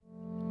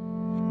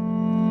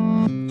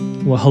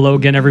Well, hello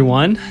again,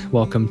 everyone.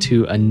 Welcome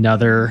to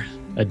another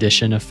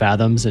edition of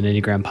Fathoms, an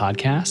Enneagram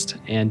podcast.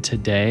 And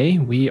today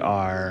we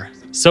are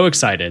so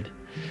excited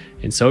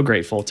and so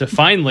grateful to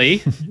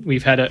finally,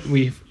 we've had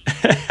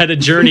a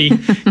journey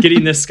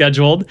getting this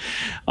scheduled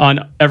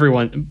on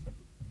everyone,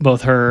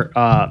 both her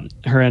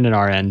end and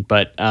our end.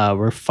 But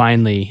we're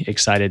finally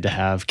excited to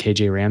have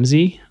KJ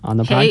Ramsey on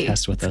the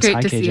podcast with us. Great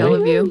Hi, to KJ. see all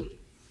of you.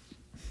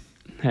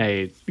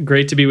 Hey,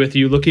 great to be with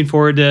you. Looking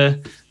forward to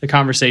the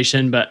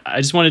conversation, but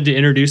I just wanted to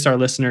introduce our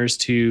listeners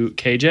to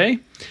KJ.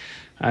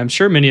 I'm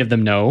sure many of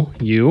them know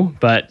you,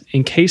 but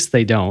in case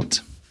they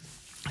don't,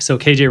 so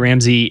KJ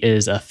Ramsey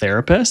is a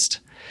therapist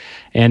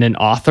and an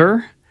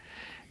author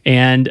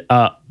and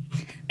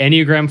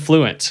Enneagram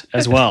fluent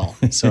as well.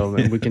 So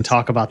we can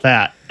talk about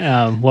that.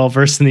 Well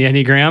versed in the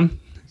Enneagram,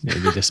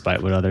 maybe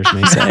despite what others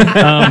may say.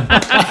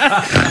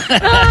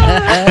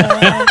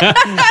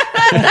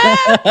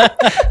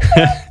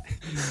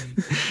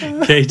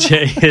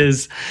 KJ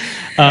is...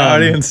 the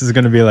audience is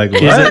going to be like,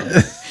 what?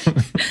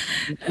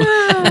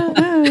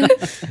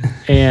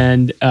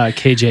 And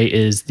KJ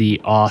is the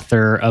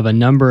author of a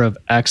number of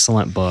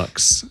excellent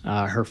books.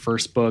 Her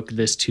first book,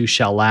 This Too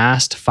Shall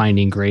Last,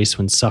 Finding Grace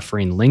When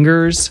Suffering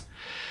Lingers.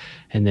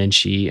 And then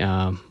she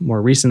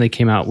more recently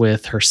came out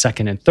with her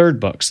second and third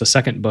books. The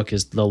second book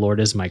is The Lord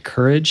Is My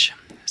Courage,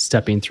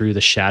 Stepping Through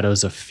the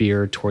Shadows of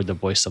Fear Toward the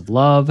Voice of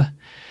Love.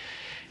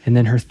 And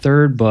then her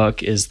third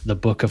book is the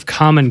Book of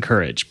Common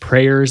Courage,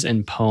 Prayers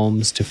and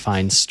Poems to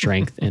Find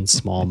Strength in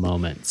Small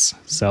Moments.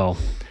 So,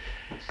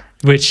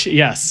 which,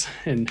 yes,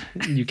 and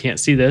you can't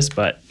see this,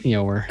 but,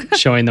 we're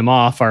showing them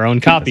off our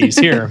own copies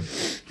here.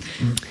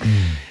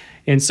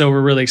 And so we're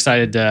really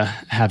excited to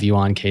have you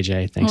on,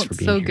 KJ. Thanks for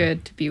being here. It's so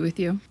good to be with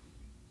you.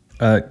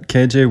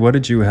 KJ, what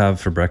did you have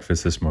for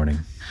breakfast this morning?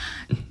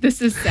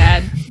 This is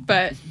sad,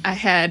 but I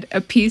had a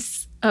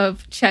piece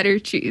of cheddar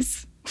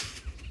cheese.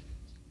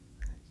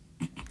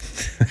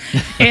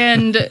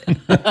 and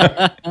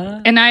I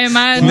am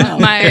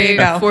on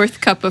my fourth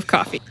cup of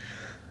coffee.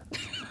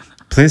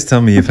 Please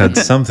tell me you've had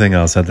something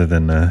else other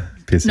than a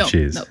piece of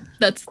cheese. No,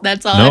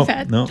 that's all I've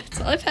had. No.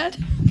 That's all I've had.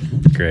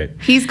 Great.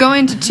 He's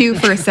going to chew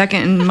for a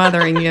second and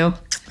mothering you.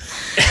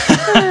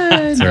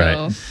 It's all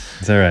right.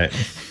 It's all right.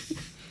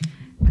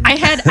 I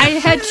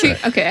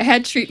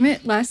had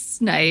treatment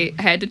last night.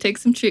 I had to take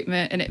some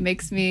treatment, and it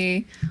makes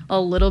me a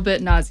little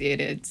bit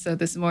nauseated. So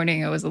this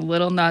morning I was a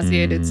little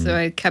nauseated, so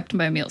I kept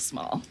my meal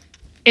small.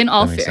 In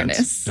all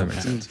fairness. That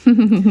makes sense.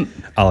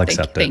 I'll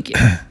accept it. Thank you.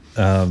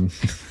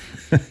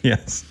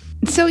 Yes.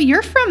 So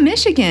you're from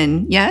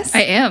Michigan, yes?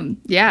 I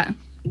am. Yeah.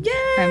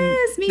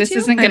 Yes, me this too.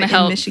 isn't going to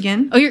help. In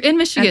Michigan. Oh, you're in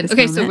Michigan.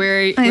 Okay, so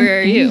where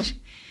are you?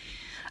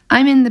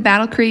 I'm in the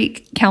Battle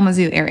Creek,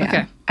 Kalamazoo area.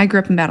 Okay. I grew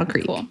up in Battle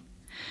Creek. Cool.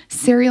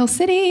 Cereal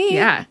City.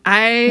 Yeah,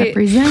 I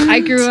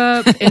Represent. grew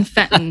up in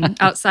Fenton,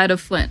 outside of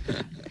Flint.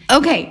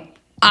 Okay.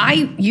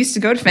 I used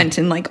to go to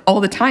Fenton like all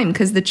the time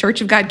because the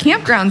Church of God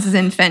campgrounds is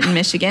in Fenton,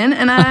 Michigan,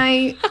 and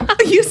I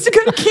used to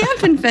go to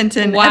camp in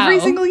Fenton every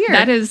single year.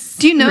 That is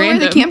Do you know random.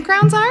 where the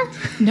campgrounds are?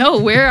 No,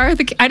 where are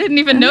the... I didn't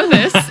even know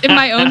this in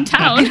my own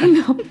town. I don't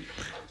know.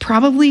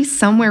 Probably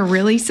somewhere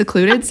really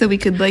secluded so we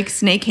could like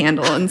snake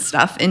handle and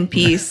stuff in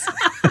peace.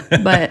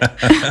 But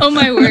oh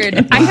my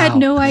word, I had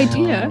no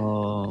idea.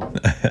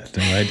 I had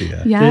no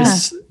idea. yeah.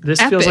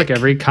 This feels like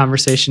every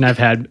conversation I've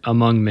had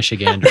among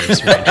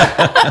Michiganders. Right?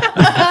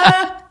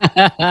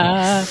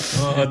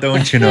 Oh,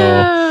 don't you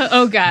know?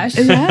 Oh gosh.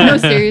 No,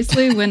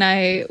 seriously, when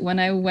I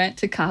went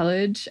to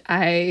college,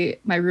 my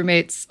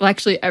roommates, well,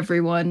 actually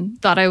everyone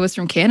thought I was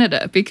from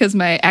Canada because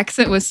my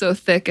accent was so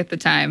thick at the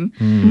time.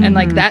 And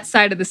like that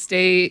side of the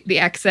state, the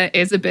accent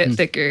is a bit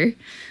thicker.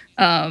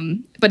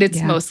 But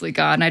it's mostly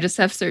gone. I just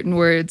have certain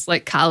words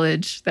like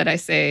college that I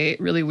say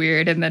really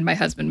weird, and then my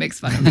husband makes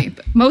fun of me.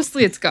 But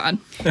mostly it's gone.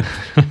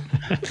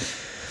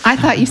 I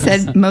thought you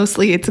said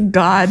mostly it's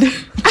God.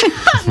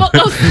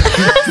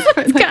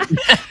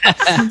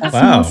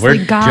 Wow,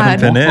 we're God.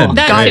 jumping in.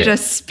 God Great.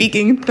 just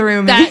speaking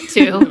through me. That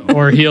too.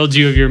 Or healed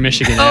you of your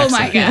Michigan Oh accent.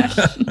 my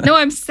gosh. No,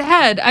 I'm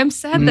sad. I'm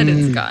sad that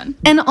it's gone.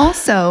 And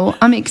also,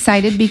 I'm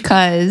excited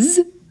because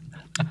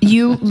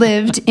you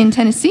lived in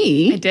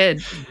Tennessee. I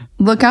did.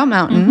 Lookout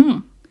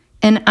Mountain.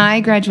 And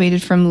I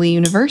graduated from Lee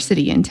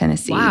University in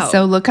Tennessee. Wow.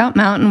 So Lookout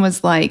Mountain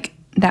was like,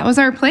 that was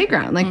our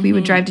playground. Like we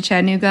would drive to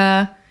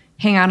Chattanooga,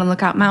 hang out on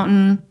Lookout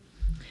Mountain.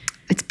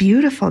 It's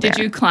beautiful there.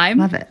 Did you climb?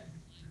 Love it.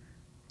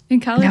 In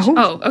college? No.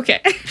 Oh,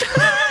 okay.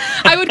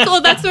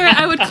 That's where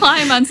I would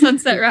climb on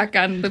Sunset Rock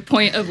on the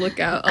point of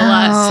Lookout a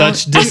lot.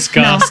 Such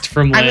disgust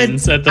from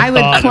Lynn's at the I would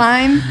thought.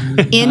 climb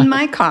in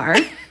my car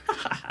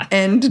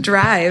and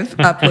drive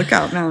up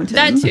Lookout Mountain.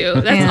 That too.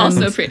 That's And,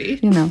 also pretty.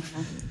 You know.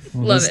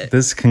 Love it.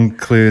 This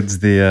concludes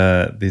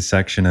the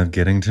section of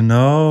getting to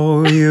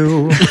know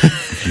you.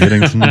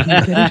 Getting to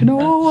know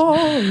all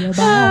about.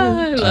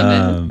 I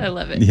love it. I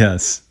love it.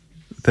 Yes.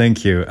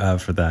 Thank you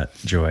for that,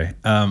 Joy.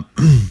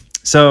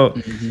 So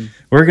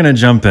we're going to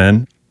jump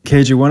in.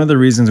 KJ, one of the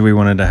reasons we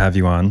wanted to have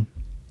you on,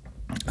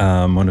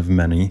 one of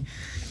many,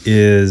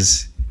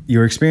 is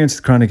your experience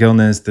with chronic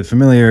illness, the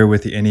familiar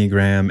with the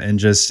Enneagram, and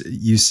just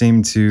you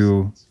seem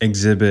to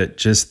exhibit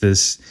just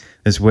this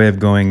way of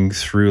going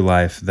through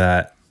life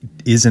that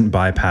isn't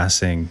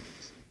bypassing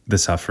the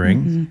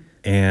suffering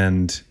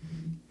and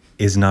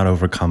is not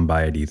overcome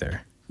by it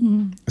either.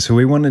 So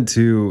we wanted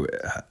to,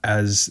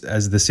 as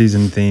the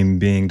season theme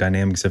being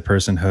dynamics of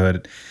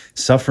personhood,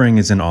 suffering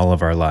is in all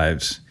of our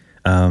lives,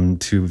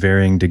 to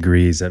varying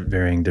degrees at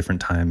varying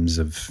different times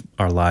of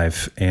our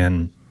life,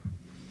 and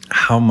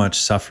how much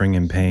suffering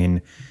and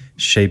pain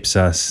shapes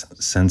us,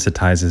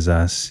 sensitizes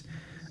us,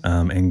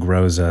 and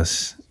grows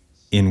us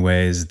in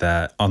ways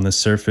that on the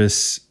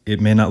surface,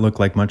 it may not look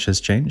like much has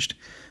changed,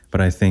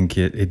 but I think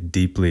it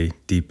deeply,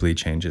 deeply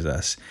changes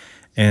us.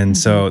 And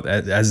so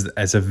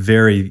as a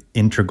very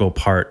integral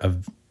part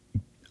of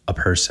a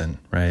person,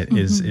 right,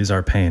 is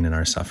our pain and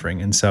our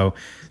suffering. And so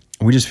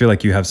we just feel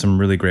like you have some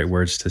really great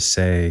words to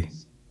say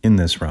in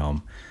this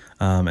realm.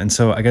 And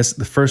so I guess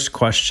the first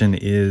question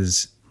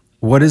is,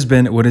 what has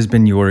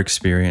been your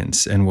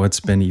experience and what's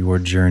been your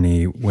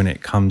journey when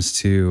it comes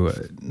to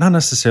not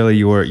necessarily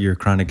your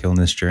chronic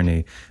illness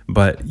journey,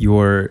 but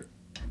your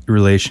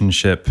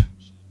relationship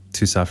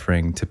to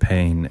suffering, to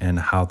pain, and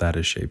how that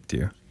has shaped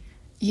you?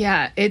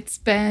 Yeah, it's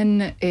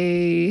been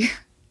a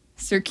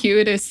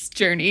circuitous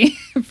journey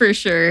for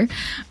sure.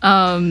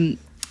 I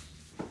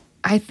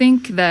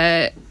think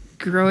that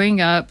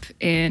growing up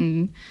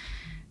in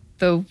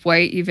the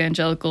white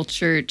evangelical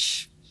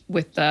church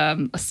with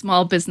a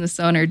small business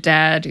owner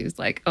dad who's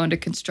like owned a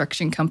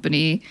construction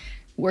company,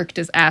 worked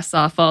his ass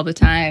off all the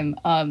time,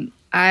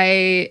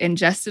 I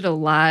ingested a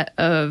lot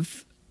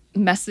of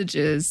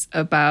messages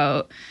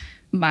about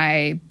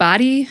my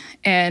body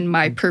and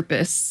my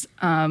purpose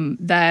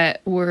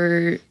that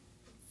were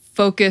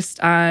focused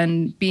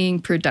on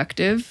being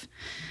productive,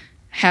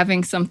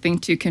 having something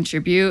to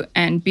contribute,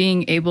 and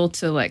being able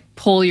to like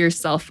pull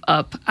yourself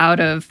up out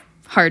of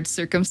hard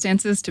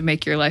circumstances to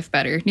make your life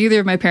better. Neither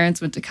of my parents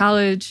went to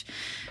college.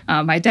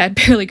 My dad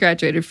barely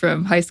graduated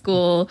from high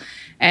school,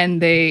 and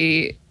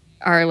they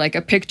are like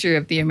a picture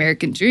of the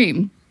American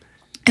dream.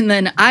 And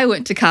then I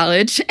went to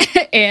college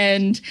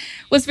and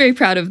was very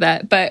proud of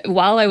that. But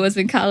while I was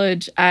in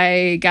college,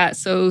 I got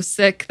so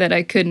sick that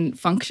I couldn't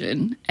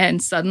function.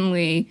 And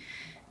suddenly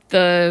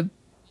the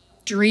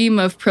dream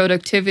of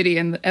productivity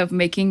and of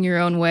making your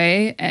own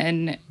way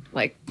and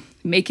like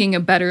making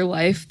a better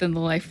life than the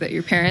life that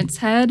your parents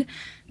had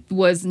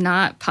was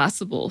not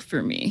possible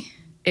for me.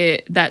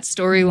 That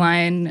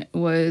storyline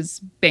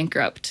was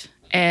bankrupt.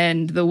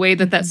 And the way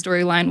that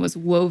storyline was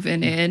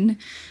woven in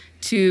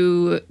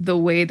to the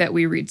way that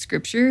we read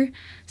scripture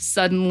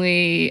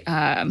suddenly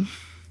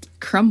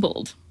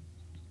crumbled.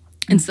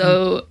 And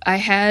so I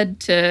had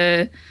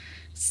to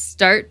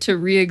start to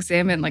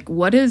re-examine, like,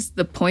 what is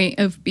the point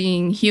of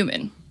being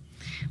human?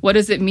 What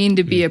does it mean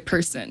to be a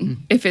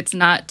person if it's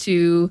not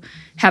to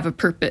have a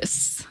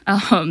purpose?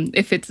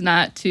 If it's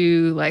not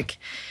to like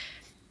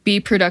be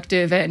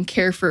productive and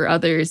care for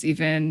others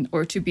even,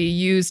 or to be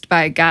used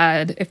by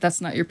God, if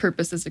that's not your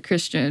purpose as a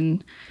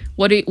Christian?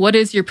 What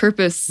is your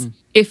purpose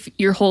if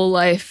your whole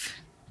life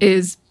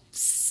is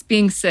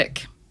being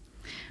sick?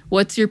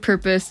 What's your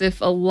purpose if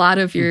a lot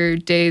of your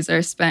days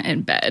are spent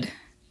in bed,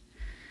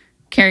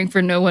 caring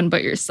for no one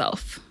but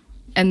yourself?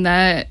 And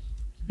that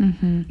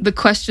the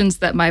questions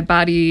that my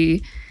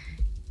body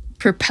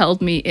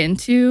propelled me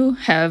into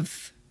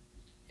have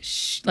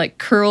like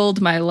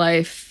curled my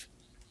life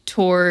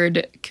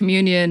toward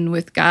communion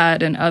with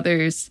God and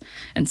others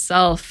and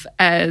self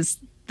as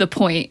the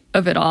point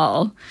of it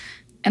all.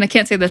 And I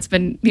can't say that's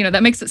been,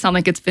 that makes it sound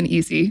like it's been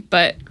easy,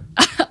 but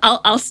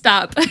I'll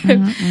stop.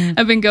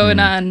 I've been going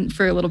on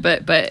for a little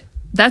bit, but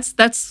that's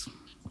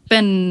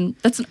an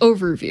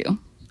overview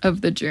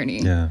of the journey.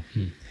 Yeah.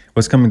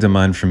 What's coming to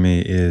mind for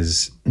me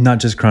is not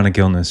just chronic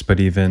illness,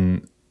 but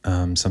even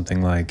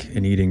something like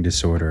an eating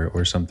disorder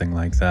or something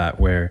like that,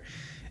 where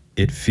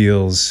it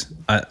feels,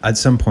 at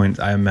some point,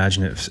 I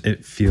imagine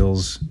it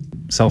feels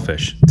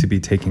selfish to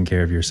be taking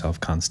care of yourself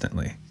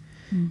constantly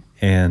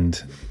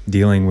and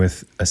dealing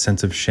with a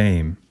sense of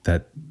shame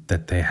that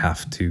they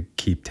have to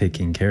keep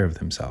taking care of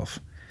themselves.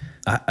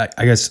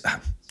 I guess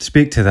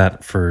speak to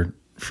that for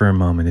a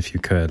moment, if you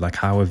could. Like,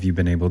 how have you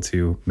been able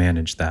to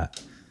manage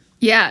that?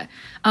 Yeah.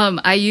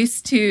 I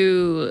used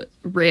to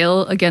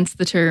rail against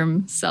the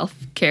term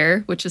self-care,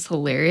 which is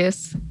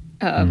hilarious.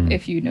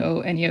 If you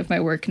know any of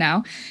my work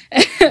now,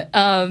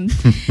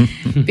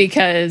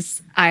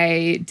 because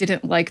I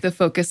didn't like the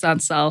focus on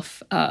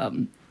self.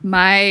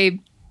 My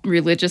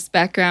religious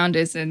background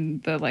is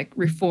in the like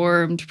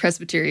Reformed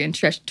Presbyterian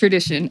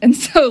tradition. And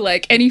so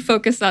like any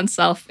focus on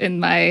self in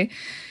my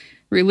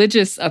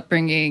religious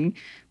upbringing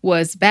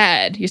was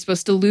bad. You're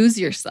supposed to lose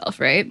yourself,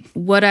 right?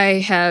 What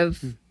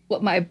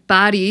my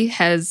body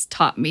has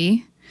taught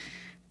me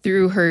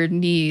through her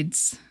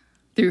needs,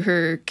 through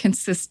her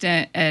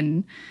consistent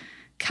and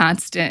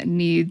constant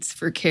needs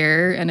for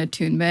care and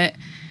attunement,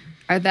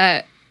 are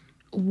that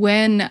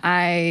when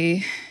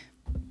I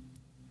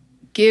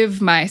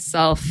give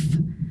myself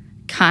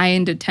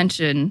kind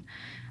attention,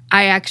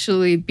 I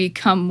actually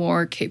become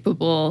more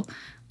capable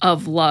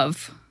of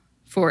love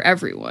for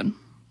everyone.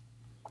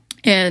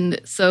 And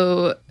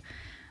so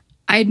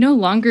I no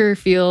longer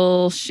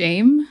feel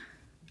shame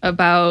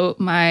about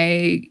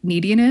my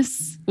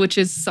neediness, which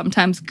is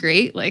sometimes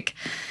great. Like,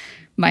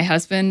 my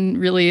husband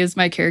really is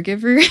my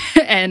caregiver,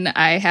 and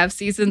I have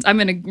seasons.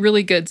 I'm in a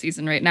really good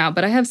season right now,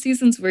 but I have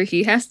seasons where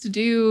he has to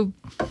do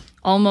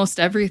almost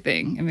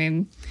everything. I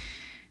mean,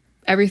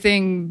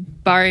 everything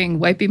barring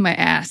wiping my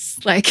ass.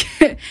 Like,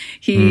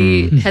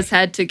 he has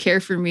had to care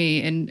for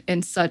me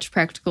in such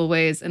practical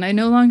ways. And I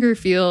no longer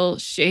feel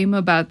shame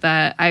about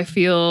that. I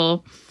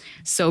feel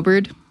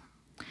sobered.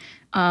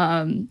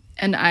 And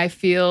I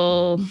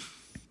feel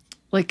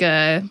like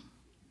a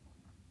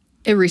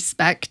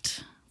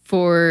respect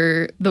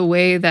for the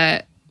way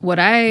that what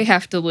I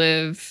have to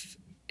live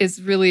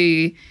is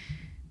really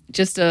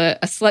just a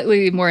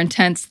slightly more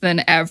intense than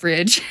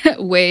average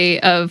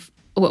way of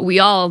what we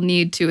all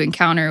need to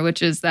encounter,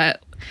 which is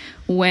that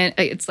when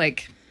it's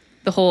like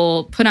the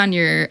whole put on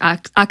your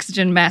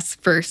oxygen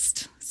mask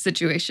first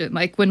situation,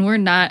 like when we're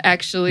not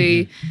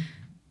actually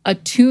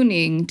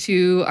attuning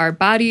to our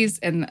bodies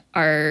and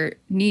our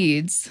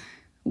needs,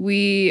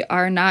 we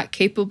are not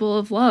capable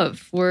of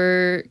love.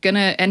 We're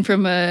gonna, and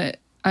from a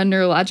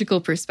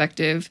neurological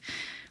perspective,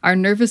 our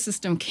nervous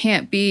system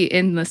can't be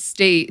in the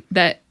state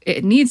that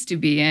it needs to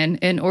be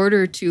in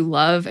order to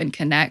love and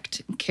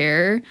connect and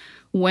care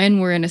when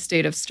we're in a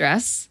state of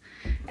stress.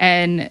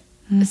 And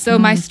so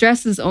my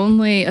stress is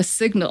only a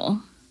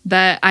signal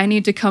that I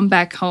need to come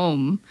back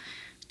home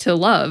to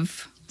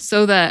love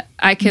so that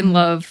I can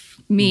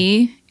love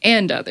me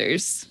and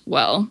others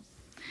well.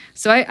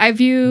 So I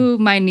view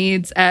my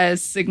needs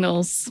as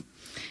signals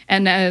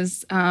and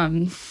as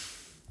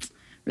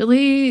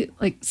really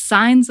like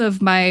signs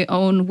of my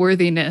own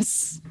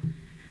worthiness,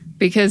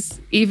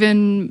 because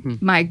even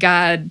my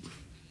God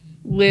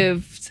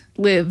lives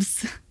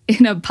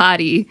in a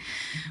body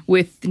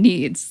with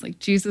needs. Like,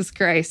 Jesus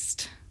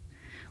Christ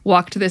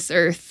walked this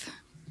earth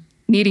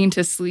needing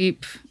to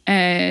sleep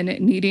and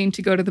needing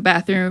to go to the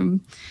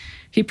bathroom.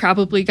 He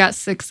probably got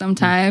sick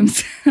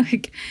sometimes.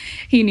 Like,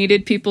 he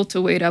needed people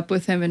to wait up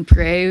with him and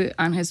pray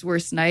on his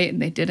worst night, and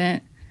they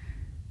didn't.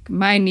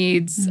 My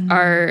needs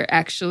are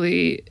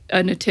actually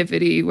a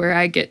nativity where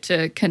I get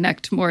to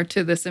connect more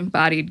to this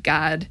embodied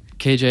God.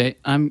 KJ,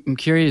 I'm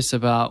curious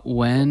about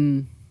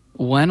when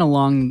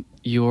along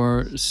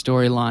your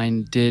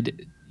storyline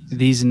did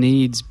these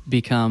needs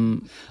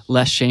become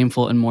less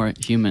shameful and more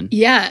human?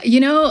 Yeah,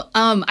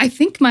 I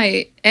think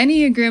my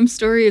Enneagram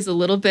story is a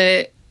little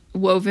bit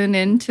woven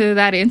into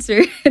that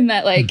answer, in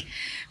that, like,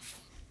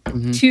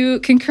 to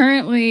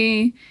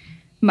concurrently,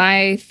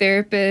 my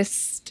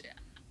therapist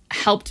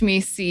helped me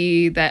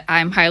see that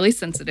I'm highly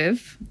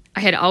sensitive.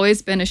 I had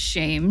always been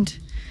ashamed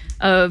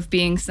of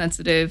being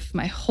sensitive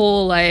my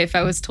whole life.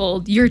 I was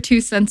told, you're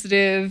too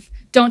sensitive,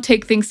 don't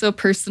take things so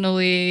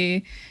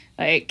personally,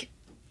 like,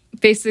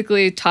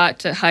 basically taught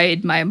to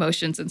hide my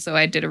emotions. And so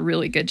I did a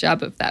really good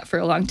job of that for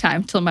a long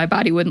time till my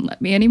body wouldn't let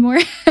me anymore.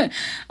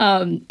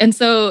 And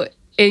so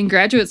in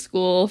graduate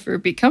school for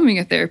becoming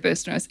a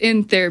therapist, when I was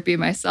in therapy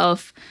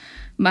myself,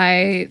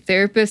 my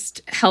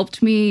therapist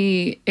helped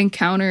me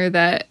encounter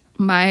that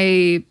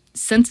my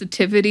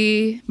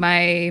sensitivity,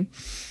 my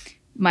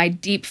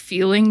deep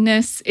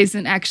feelingness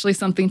isn't actually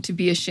something to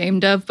be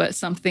ashamed of, but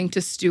something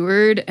to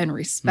steward and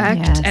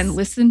respect and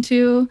listen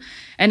to.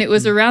 And it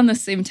was around the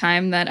same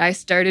time that I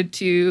started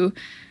to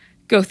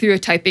go through a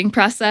typing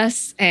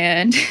process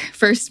and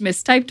first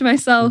mistyped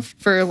myself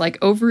for like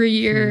over a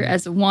year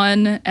as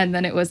one. And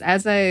then it was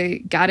as I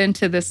got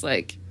into this,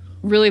 like,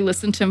 really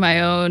listen to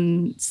my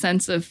own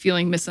sense of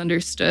feeling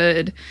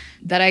misunderstood,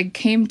 that I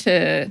came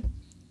to,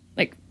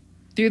 like,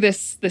 through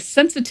this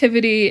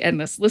sensitivity and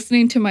this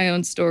listening to my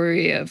own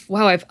story of,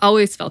 wow, I've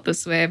always felt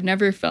this way. I've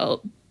never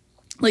felt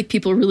like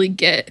people really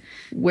get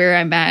where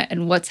I'm at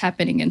and what's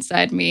happening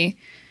inside me.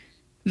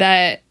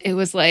 That it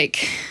was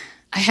like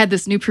I had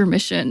this new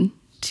permission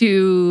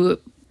to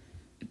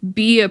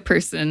be a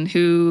person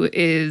who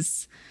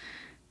is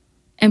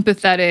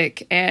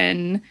empathetic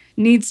and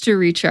needs to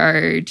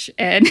recharge.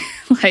 And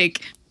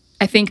like,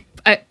 I think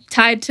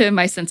tied to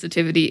my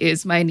sensitivity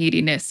is my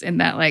neediness, in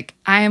that, like,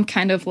 I am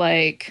kind of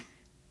like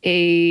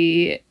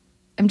I'm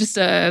just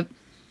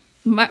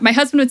my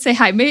husband would say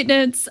high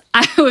maintenance.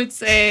 I would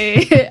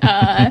say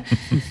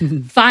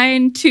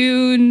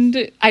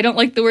fine-tuned. I don't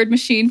like the word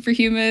machine for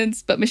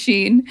humans, but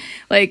machine.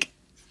 Like,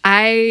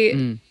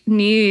 I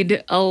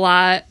need a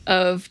lot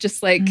of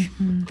just like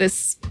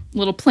this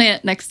little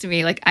plant next to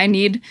me. Like, I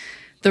need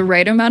the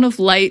right amount of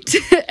light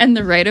and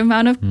the right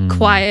amount of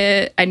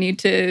quiet. I need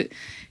to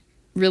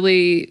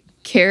really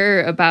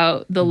care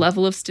about the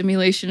level of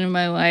stimulation in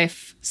my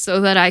life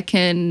so that I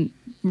can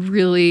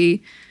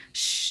really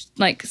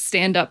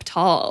stand up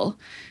tall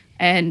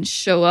and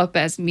show up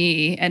as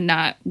me and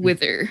not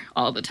wither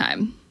all the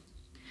time.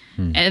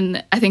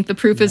 And I think the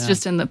proof is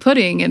just in the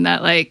pudding, in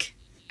that, like,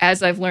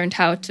 as I've learned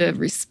how to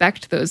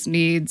respect those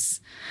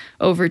needs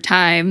over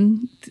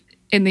time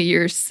in the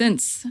years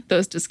since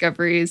those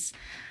discoveries,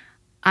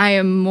 I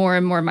am more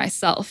and more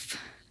myself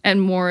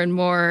and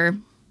more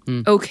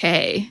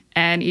okay,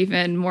 and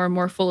even more and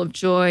more full of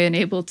joy, and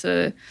able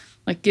to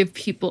like give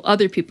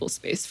other people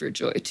space for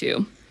joy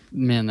too.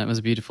 Man, that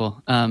was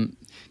beautiful.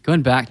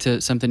 Going back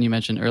to something you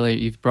mentioned earlier,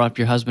 you've brought up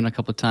your husband a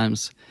couple of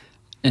times,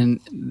 and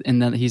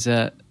that he's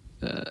a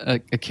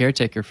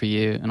caretaker for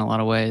you in a lot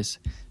of ways.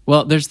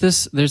 Well,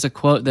 there's a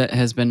quote that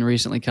has been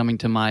recently coming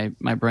to my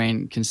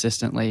brain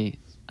consistently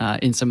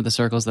in some of the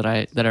circles that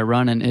I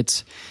run, and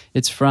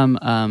it's from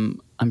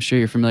I'm sure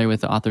you're familiar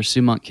with the author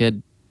Sue Monk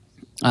Kidd.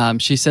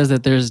 She says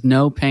that there's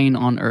no pain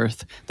on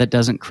earth that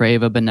doesn't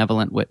crave a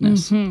benevolent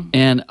witness.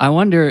 And I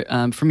wonder,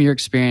 from your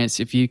experience,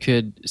 if you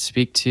could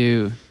speak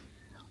to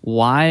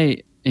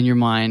why, in your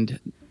mind,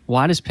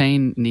 why does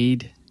pain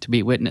need to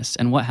be witnessed,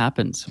 and what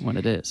happens when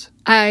it is?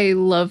 I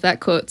love that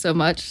quote so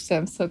much, so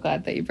I'm so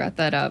glad that you brought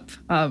that up.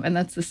 And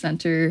that's the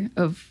center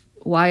of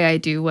why I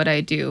do what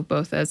I do,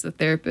 both as a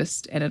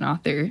therapist and an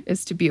author,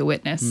 is to be a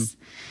witness.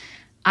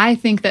 I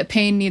think that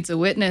pain needs a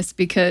witness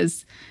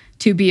because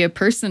to be a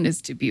person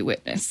is to be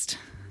witnessed.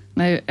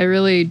 I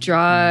really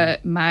draw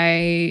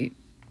my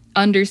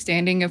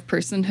understanding of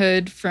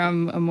personhood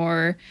from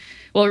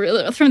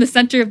from the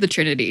center of the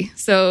Trinity.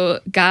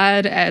 So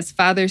God as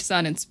Father,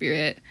 Son, and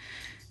Spirit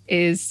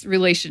is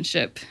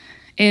relationship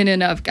in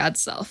and of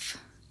God's self.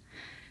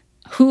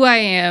 Who I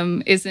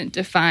am isn't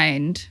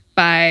defined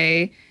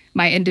by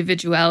my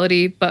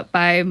individuality, but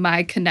by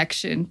my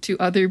connection to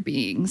other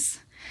beings.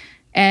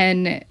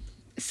 And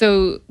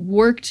so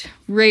worked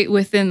right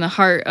within the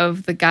heart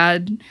of the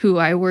God who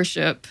I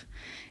worship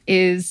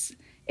is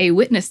a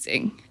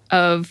witnessing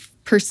of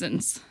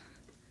persons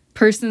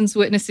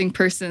witnessing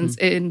persons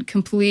in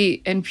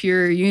complete and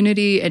pure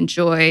unity and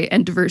joy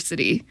and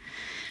diversity.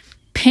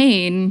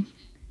 Pain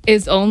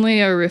is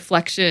only a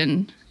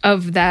reflection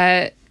of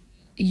that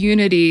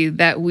unity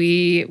that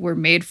we were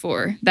made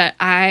for, that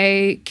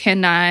I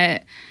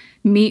cannot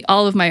meet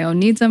all of my own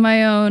needs on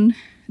my own,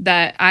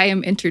 that I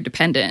am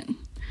interdependent.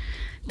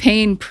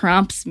 Pain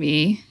prompts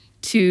me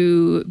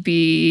to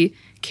be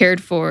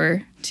cared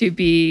for, to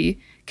be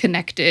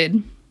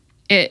connected.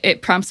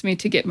 It prompts me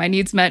to get my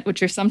needs met,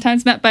 which are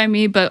sometimes met by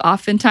me, but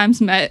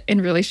oftentimes met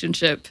in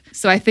relationship.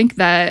 So I think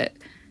that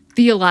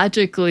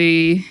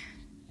theologically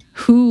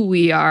and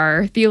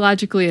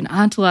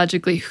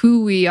ontologically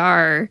who we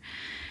are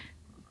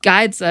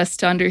guides us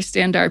to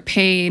understand our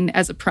pain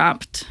as a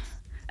prompt.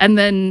 And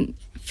then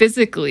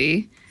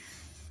physically,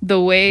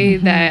 the way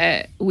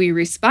that we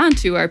respond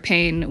to our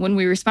pain, when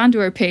we respond to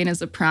our pain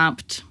as a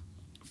prompt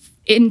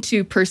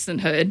into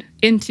personhood,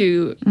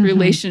 into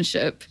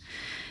relationship,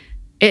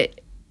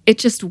 it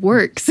just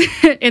works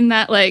in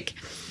that, like,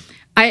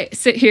 I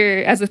sit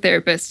here as a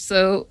therapist.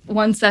 So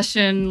one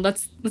session,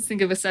 let's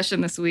think of a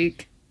session this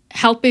week,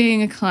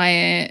 helping a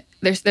client,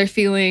 they're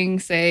feeling,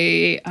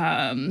 say,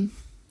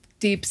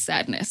 deep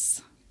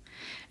sadness.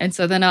 And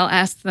so then I'll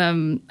ask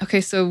them, okay,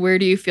 so where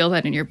do you feel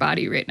that in your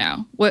body right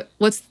now?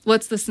 What's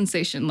the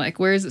sensation like?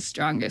 Where is it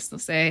strongest? They'll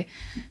say,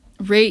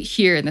 right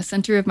here in the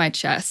center of my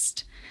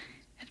chest.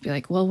 I'd be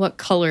like, well, what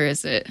color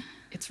is it?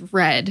 It's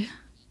red.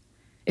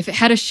 If it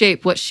had a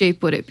shape, what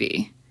shape would it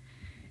be?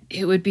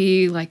 It would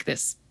be like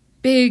this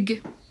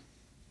big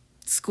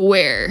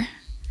square,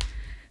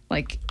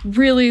 like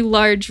really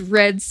large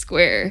red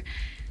square.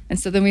 And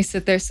so then we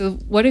sit there. So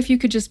what if you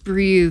could just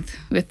breathe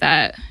with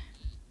that?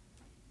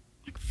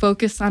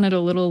 Focus on it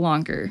a little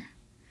longer.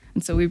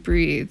 And so we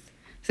breathe.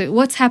 So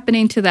what's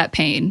happening to that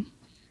pain?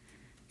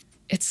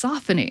 It's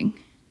softening.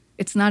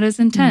 It's not as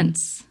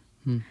intense.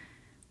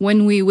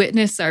 When we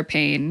witness our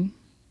pain,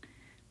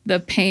 the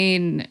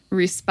pain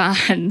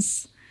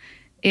responds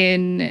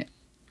in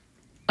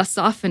a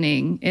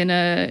softening, in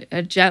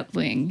a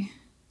gentling.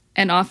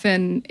 And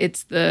often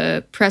it's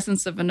the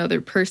presence of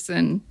another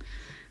person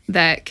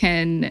that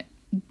can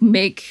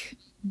make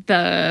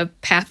the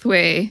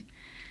pathway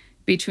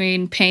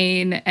between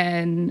pain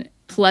and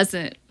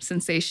pleasant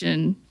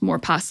sensation more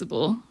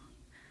possible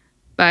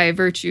by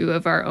virtue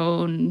of our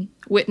own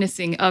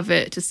witnessing of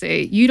it, to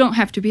say, you don't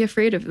have to be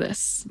afraid of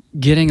this.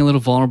 Getting a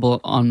little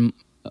vulnerable on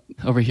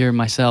over here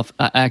myself,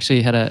 I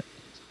actually had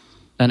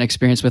an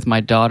experience with my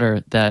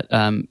daughter that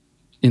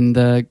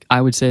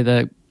I would say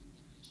the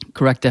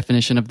correct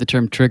definition of the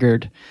term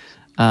triggered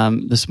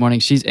this morning.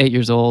 She's 8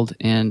 years old,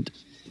 and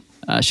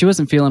she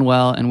wasn't feeling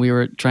well, and we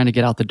were trying to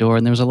get out the door,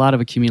 and there was a lot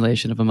of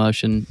accumulation of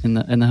emotion in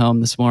the home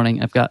this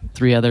morning. I've got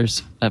 3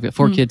 others. I've got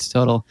 4 kids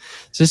total.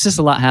 So it's just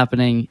a lot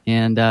happening,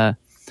 and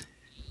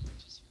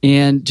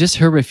just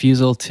her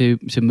refusal to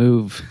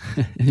move,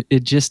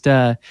 it just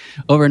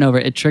over and over,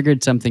 it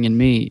triggered something in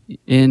me,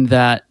 in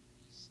that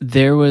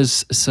there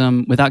was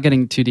some, without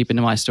getting too deep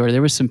into my story,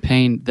 there was some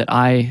pain that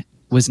I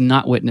was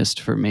not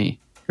witnessed for me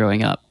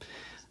growing up,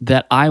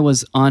 that I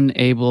was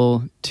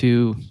unable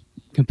to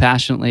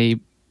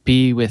compassionately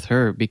be with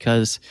her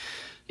because,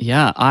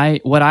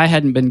 what I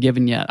hadn't been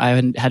given yet,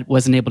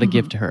 wasn't able to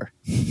give to her.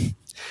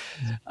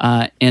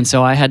 And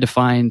so I had to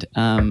find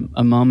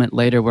a moment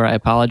later where I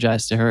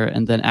apologized to her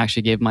and then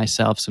actually gave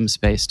myself some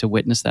space to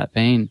witness that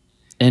pain.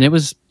 And it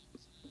was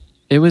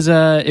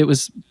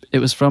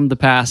was from the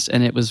past,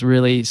 and it was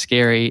really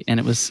scary, and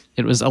it was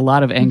a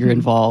lot of anger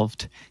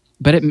involved.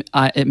 But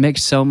it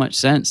makes so much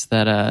sense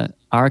that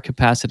our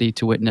capacity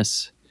to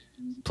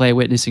play a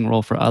witnessing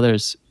role for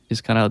others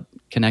is kind of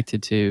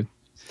connected to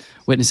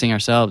witnessing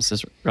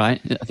ourselves,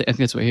 right? I think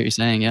that's what you're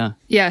saying, yeah.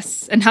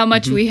 Yes, and how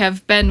much we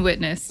have been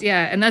witnessed.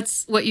 Yeah, and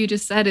that's what you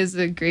just said is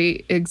a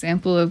great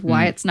example of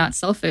why it's not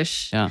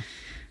selfish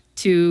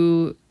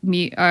to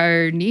meet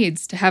our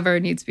needs, to have our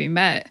needs be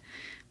met,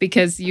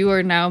 because you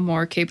are now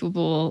more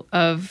capable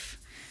of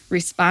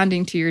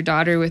responding to your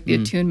daughter with the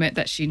attunement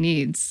that she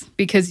needs,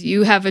 because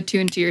you have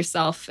attuned to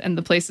yourself and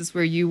the places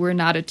where you were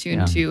not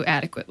attuned to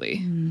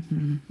adequately.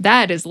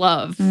 That is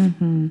love.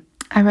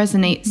 I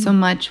resonate so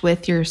much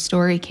with your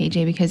story,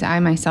 KJ, because I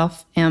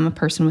myself am a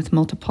person with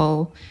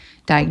multiple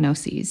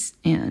diagnoses.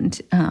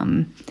 And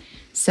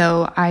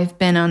so I've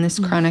been on this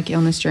chronic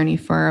illness journey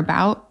for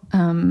about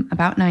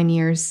 9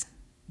 years,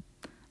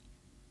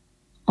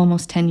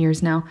 almost 10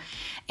 years now.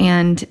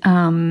 And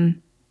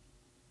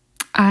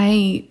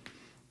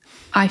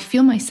I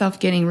feel myself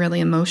getting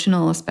really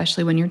emotional,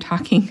 especially when you're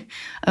talking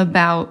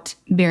about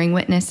bearing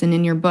witness. And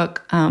in your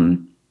book,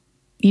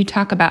 you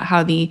talk about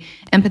how the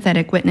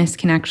empathetic witness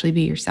can actually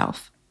be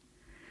yourself.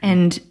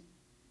 And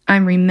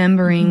I'm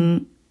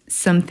remembering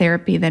some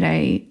therapy that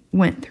I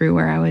went through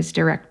where I was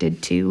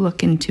directed to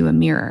look into a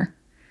mirror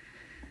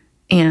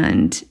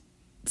and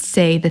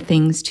say the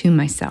things to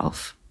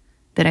myself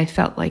that I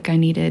felt like I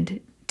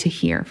needed to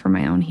hear for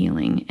my own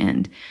healing.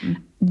 And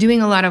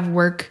doing a lot of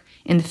work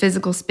in the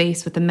physical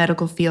space with the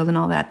medical field and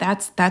all that,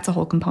 that's a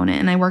whole component.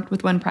 And I worked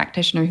with one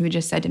practitioner who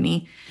just said to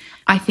me,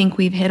 I think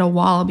we've hit a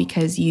wall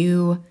because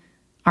you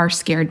are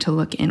scared to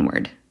look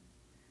inward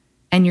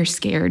and you're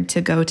scared to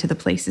go to the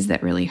places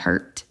that really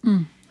hurt.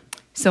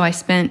 So I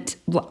spent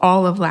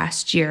all of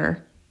last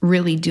year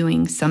really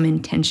doing some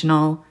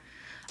intentional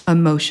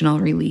emotional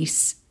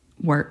release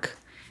work.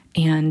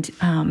 And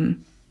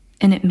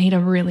it made a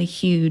really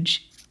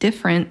huge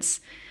difference,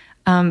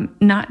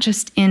 not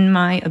just in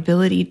my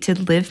ability to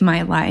live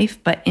my life,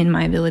 but in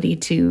my ability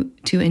to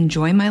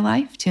enjoy my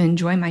life, to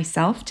enjoy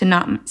myself, to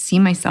not see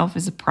myself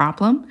as a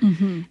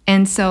problem.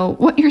 And so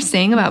what you're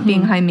saying about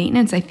being high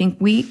maintenance, I think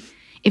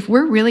if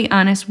we're really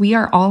honest, we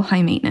are all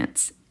high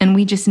maintenance, and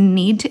we just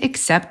need to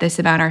accept this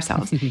about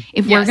ourselves.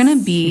 If we're going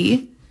to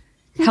be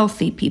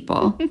healthy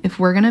people, if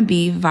we're going to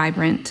be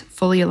vibrant,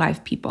 fully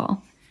alive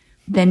people,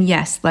 then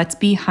yes, let's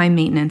be high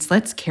maintenance.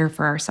 Let's care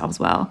for ourselves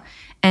well.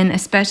 And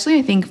especially,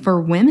 I think, for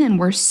women,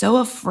 we're so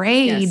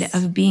afraid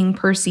of being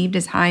perceived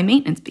as high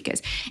maintenance,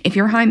 because if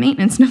you're high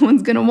maintenance, no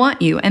one's going to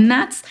want you. And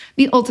that's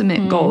the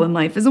ultimate goal in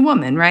life as a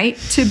woman, right?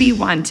 To be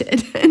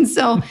wanted. And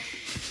so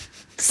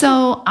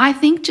I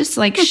think just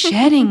like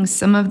shedding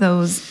some of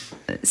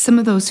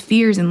those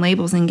fears and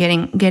labels and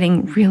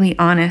getting really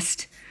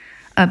honest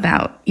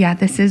about,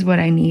 this is what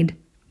I need.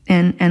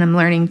 And I'm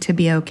learning to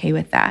be okay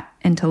with that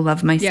and to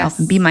love myself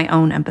and be my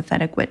own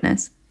empathetic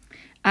witness.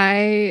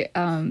 I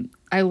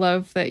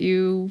love that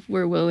you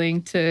were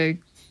willing to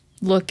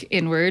look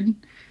inward.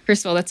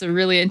 First of all, that's a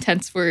really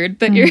intense word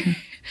that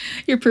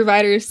your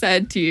provider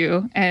said to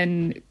you,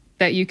 and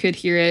that you could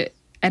hear it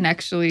and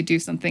actually do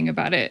something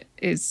about it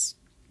is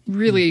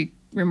really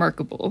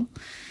remarkable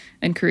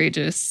and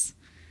courageous.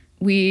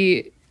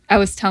 I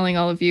was telling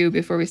all of you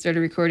before we started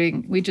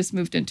recording, we just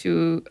moved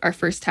into our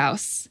first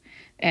house,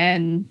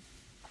 and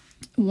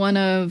one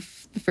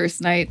of the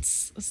first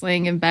nights I was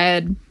laying in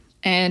bed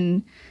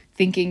and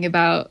thinking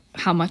about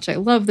how much I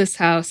love this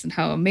house and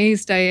how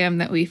amazed I am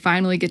that we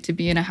finally get to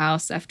be in a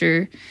house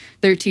after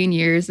 13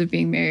 years of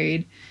being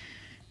married.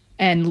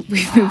 And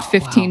we've moved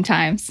 15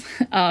 times.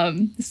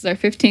 This is our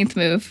 15th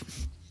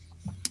move.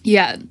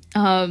 Yeah.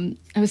 I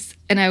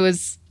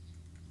was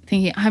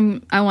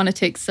thinking, I want to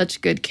take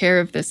such good care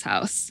of this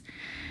house.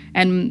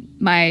 And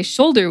my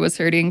shoulder was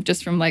hurting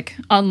just from like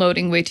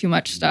unloading way too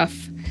much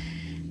stuff.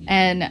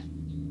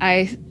 And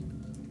I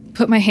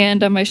put my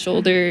hand on my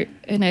shoulder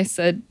and I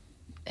said,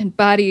 and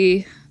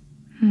body,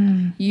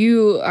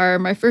 you are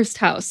my first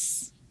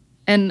house.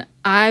 And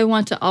I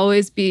want to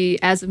always be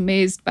as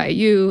amazed by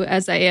you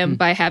as I am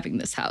by having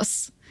this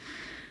house.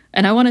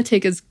 And I want to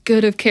take as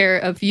good of care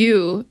of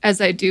you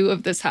as I do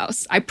of this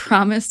house. I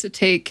promise to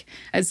take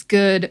as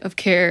good of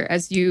care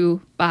as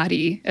you,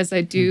 body, as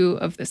I do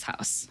of this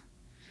house.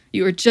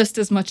 You are just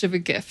as much of a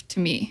gift to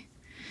me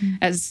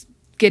as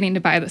getting to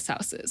buy this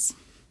house is.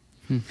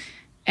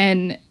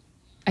 And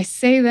I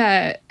say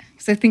that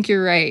because I think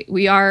you're right.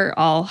 We are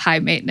all high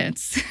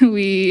maintenance.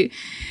 We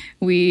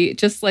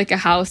just like a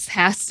house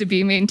has to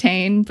be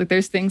maintained. Like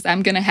there's things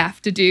I'm going to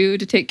have to do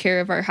to take care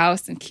of our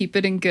house and keep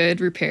it in good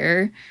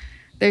repair.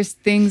 There's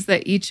things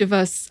that each of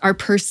us, our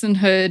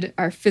personhood,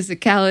 our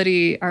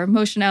physicality, our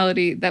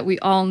emotionality, that we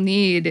all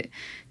need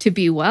to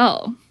be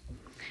well.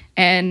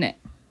 And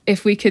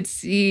if we could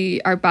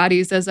see our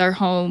bodies as our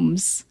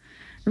homes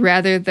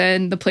rather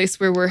than the place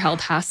where we're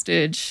held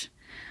hostage,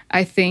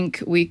 I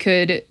think we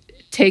could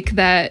take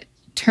that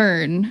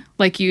turn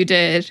like you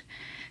did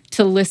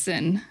to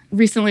listen.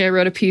 Recently, I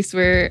wrote a piece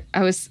where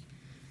I was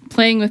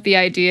playing with the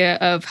idea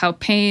of how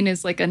pain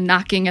is like a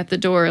knocking at the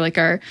door, like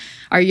our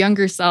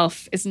younger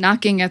self is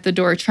knocking at the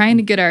door, trying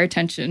to get our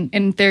attention.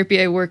 In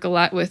therapy, I work a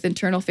lot with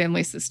internal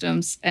family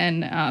systems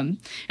and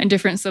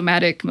different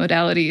somatic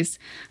modalities.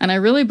 And I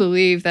really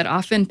believe that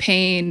often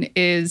pain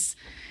is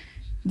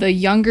the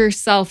younger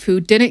self who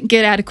didn't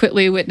get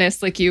adequately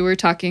witnessed, like you were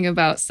talking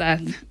about,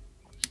 Seth,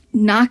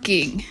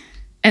 knocking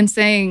and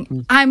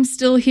saying, I'm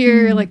still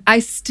here, like I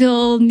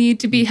still need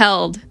to be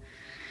held.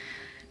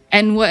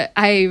 And what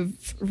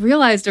I've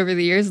realized over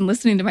the years and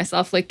listening to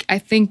myself, like I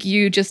think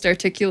you just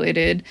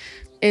articulated,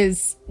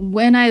 is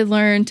when I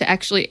learned to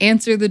actually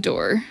answer the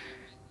door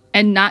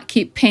and not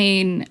keep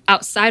pain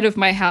outside of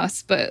my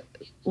house, but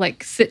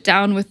like sit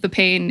down with the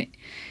pain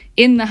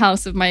in the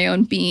house of my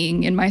own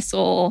being, in my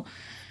soul.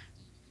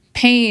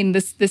 Pain,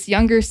 this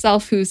younger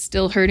self who's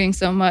still hurting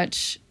so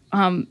much,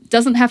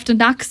 doesn't have to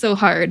knock so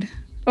hard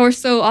or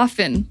so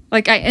often.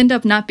 Like I end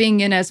up not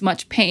being in as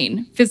much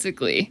pain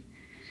physically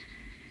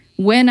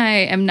when I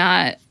am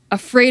not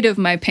afraid of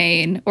my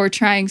pain or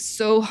trying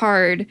so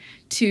hard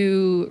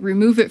to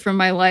remove it from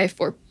my life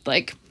or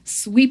like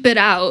sweep it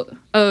out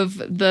of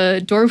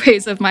the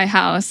doorways of my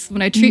house.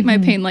 When I treat my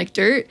pain like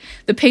dirt,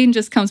 the pain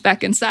just comes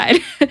back inside.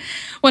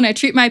 When I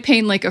treat my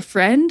pain like a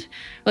friend,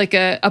 like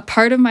a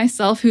part of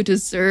myself who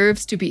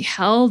deserves to be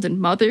held and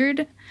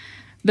mothered,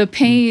 the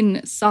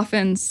pain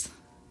softens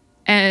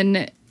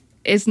and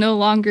is no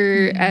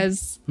longer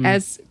as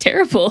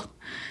terrible.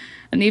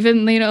 And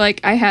even, like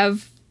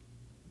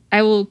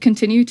I will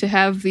continue to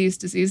have these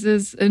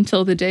diseases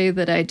until the day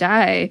that I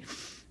die,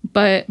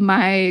 but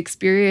my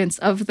experience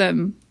of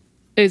them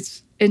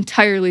is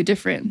entirely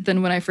different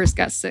than when I first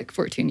got sick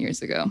 14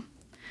 years ago.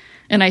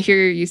 And I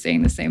hear you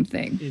saying the same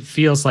thing. It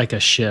feels like a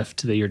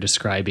shift that you're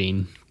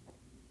describing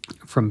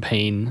from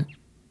pain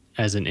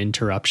as an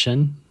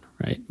interruption,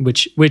 right?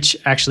 Which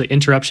actually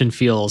interruption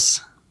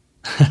feels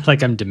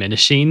like I'm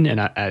diminishing, and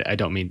I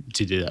don't mean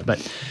to do that,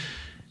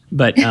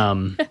 but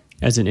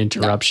as an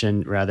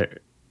interruption rather,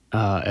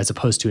 as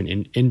opposed to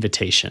an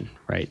invitation,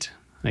 right?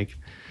 Like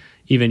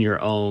even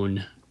your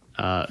own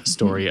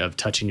story of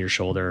touching your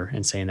shoulder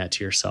and saying that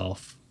to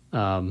yourself.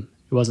 It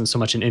wasn't so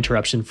much an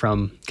interruption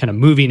from kind of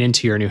moving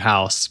into your new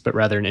house, but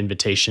rather an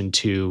invitation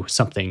to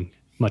something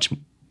much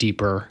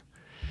deeper,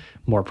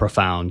 more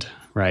profound,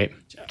 right?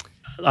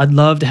 I'd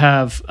love to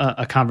have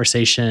a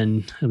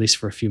conversation, at least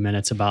for a few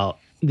minutes, about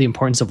the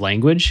importance of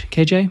language,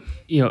 KJ.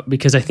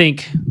 Because I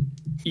think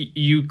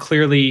you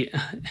clearly,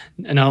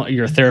 I know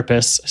you're a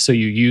therapist, so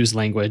you use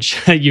language.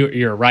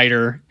 You're a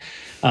writer.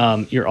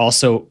 You're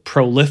also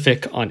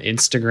prolific on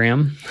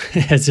Instagram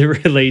as it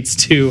relates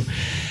to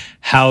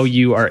how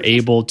you are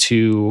able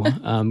to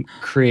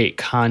create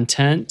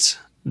content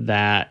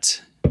that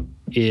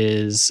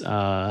is,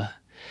 I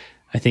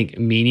think,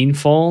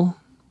 meaningful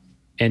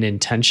and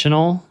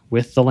intentional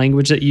with the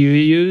language that you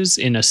use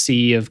in a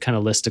sea of kind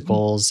of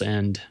listicles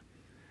and,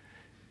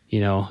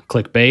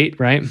 clickbait,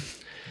 right?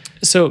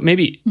 So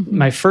maybe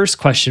my first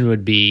question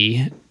would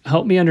be,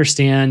 help me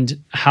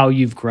understand how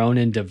you've grown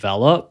and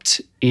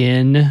developed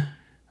in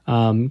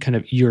kind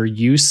of your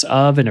use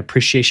of and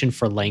appreciation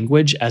for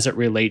language as it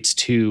relates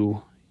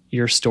to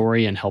your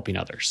story and helping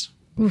others.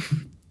 Oof,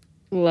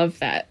 love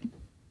that.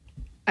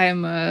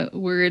 I'm a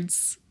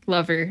words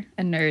lover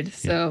and nerd,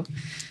 so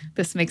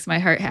this makes my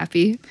heart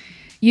happy.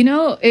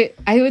 I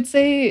would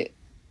say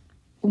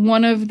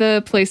one of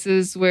the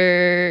places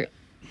where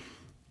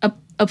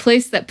a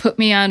place that put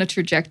me on a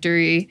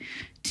trajectory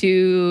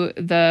to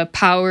the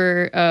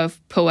power of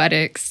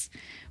poetics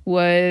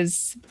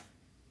was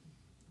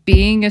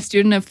being a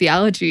student of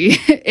theology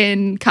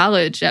in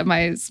college at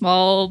my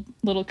small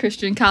little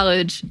Christian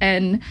college.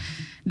 And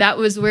that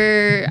was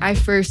where I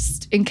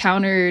first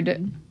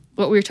encountered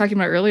what we were talking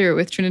about earlier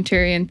with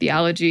Trinitarian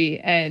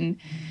theology and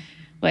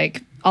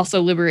like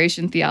also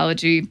liberation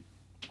theology,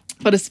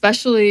 but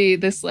especially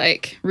this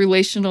like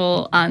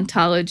relational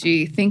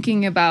ontology,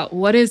 thinking about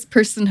what is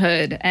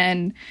personhood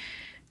and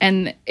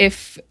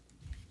if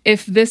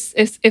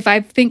I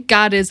think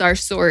God is our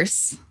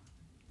source,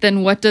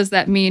 then what does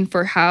that mean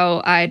for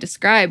how I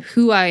describe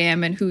who I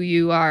am and who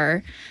you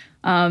are?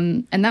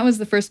 And that was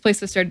the first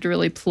place I started to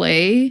really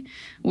play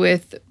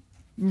with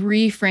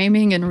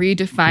reframing and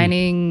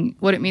redefining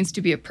what it means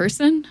to be a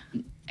person.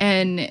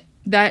 And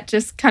that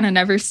just kind of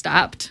never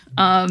stopped.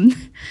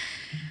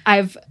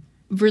 I've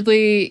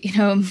really,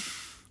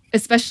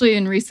 especially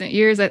in recent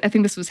years, I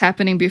think this was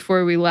happening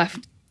before we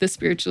left the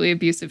spiritually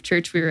abusive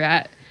church we were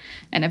at,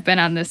 and I've been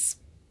on this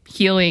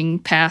healing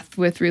path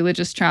with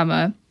religious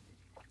trauma.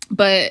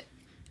 But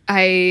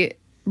I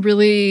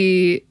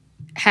really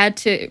had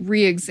to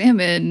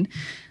re-examine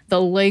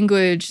the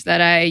language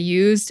that I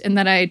used and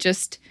that I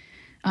just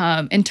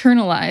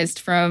internalized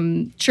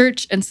from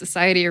church and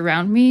society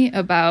around me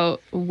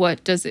about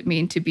what does it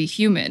mean to be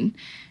human.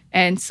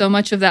 And so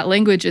much of that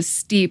language is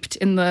steeped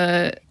in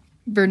the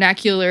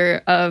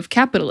vernacular of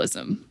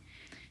capitalism.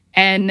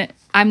 And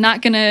I'm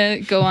not going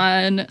to go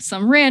on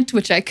some rant,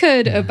 which I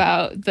could,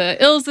 about the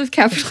ills of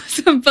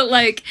capitalism, but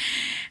like,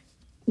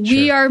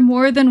 we are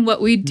more than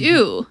what we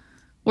do.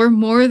 We're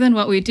more than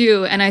what we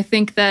do. And I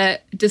think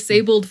that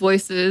disabled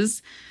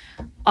voices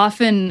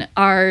often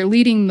are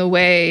leading the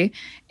way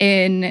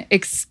in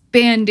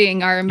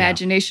expanding our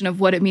imagination of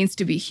what it means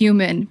to be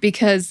human,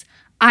 because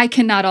I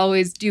cannot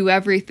always do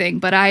everything,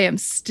 but I am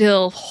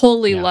still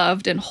wholly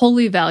loved and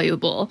wholly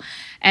valuable.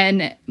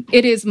 And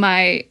it is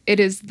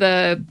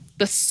the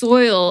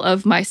soil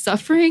of my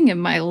suffering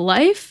and my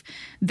life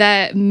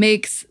that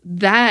makes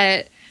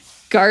that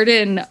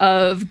garden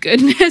of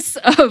goodness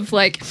of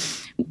like,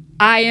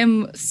 I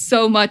am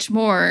so much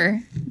more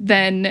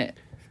than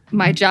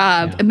my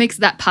job. It makes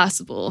that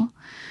possible.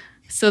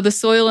 So the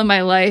soil in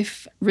my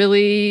life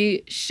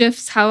really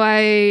shifts how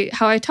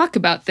I talk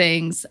about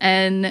things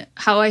and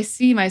how I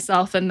see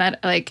myself, and that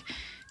like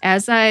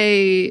as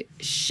I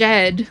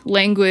shed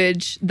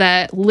language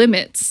that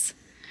limits,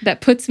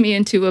 that puts me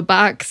into a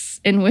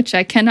box in which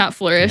I cannot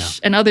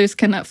flourish and others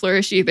cannot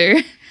flourish either,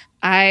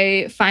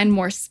 I find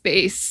more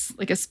space,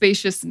 like a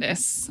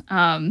spaciousness.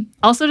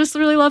 Also just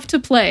really love to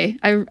play.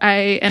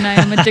 I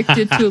am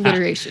addicted to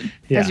alliteration,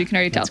 as you can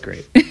already tell. That's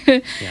great.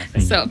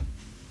 Yeah,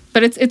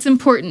 but it's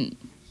important.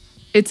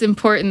 It's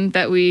important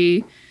that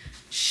we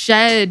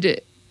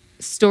shed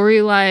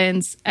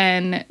storylines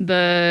and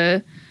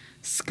the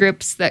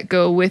scripts that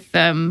go with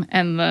them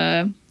and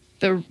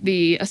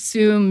the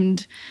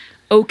assumed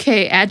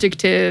okay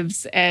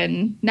adjectives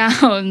and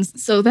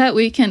nouns, so that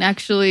we can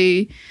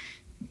actually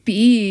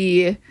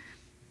be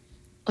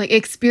like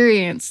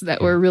experience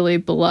that we're really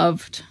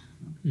beloved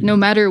no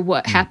matter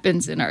what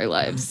happens in our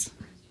lives.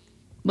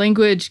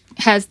 Language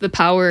has the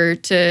power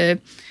to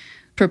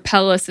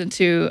propel us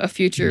into a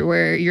future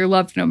where you're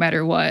loved no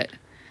matter what.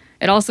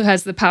 It also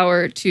has the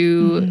power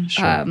to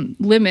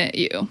limit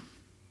you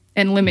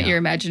and limit your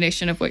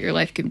imagination of what your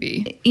life can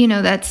be. You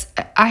know,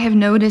 I have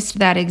noticed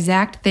that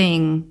exact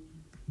thing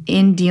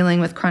in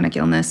dealing with chronic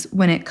illness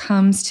when it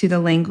comes to the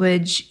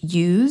language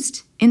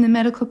used in the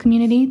medical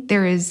community.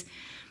 There is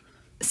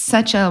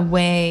such a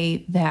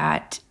way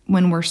that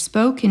when we're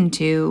spoken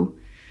to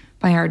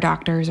by our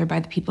doctors or by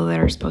the people that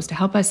are supposed to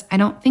help us, I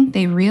don't think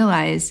they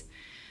realize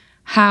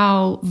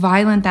how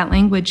violent that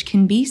language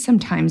can be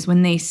sometimes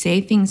when they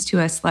say things to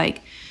us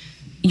like,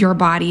 your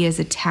body is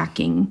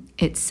attacking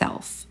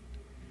itself.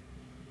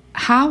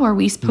 How are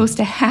we supposed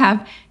to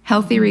have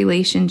healthy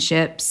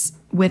relationships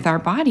with our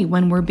body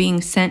when we're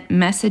being sent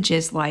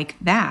messages like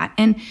that?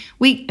 And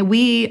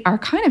we are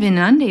kind of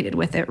inundated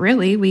with it,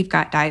 really. We've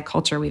got diet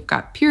culture, we've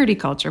got purity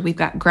culture, we've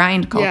got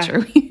grind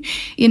culture.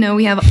 Yeah.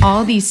 We have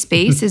all these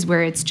spaces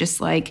where it's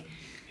just like,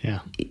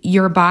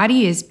 your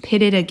body is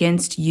pitted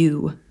against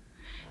you.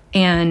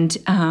 And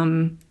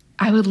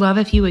I would love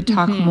if you would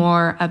talk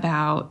more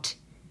about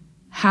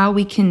how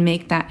we can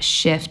make that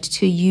shift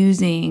to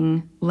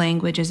using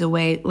language as a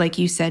way, like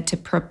you said, to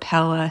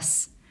propel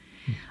us.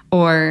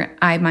 Or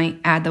I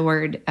might add the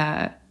word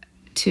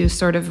to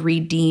sort of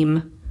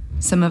redeem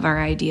some of our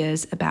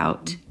ideas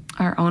about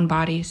our own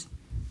bodies.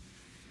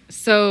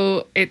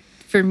 So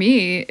for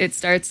me, it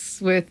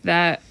starts with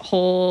that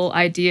whole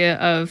idea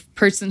of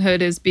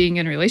personhood as being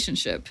in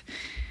relationship.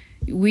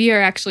 We are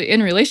actually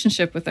in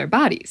relationship with our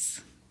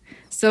bodies.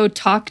 So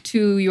talk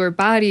to your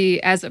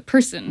body as a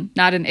person,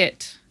 not an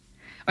it.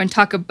 And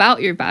talk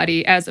about your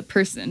body as a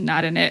person,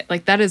 not an it.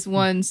 Like that is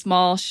one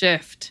small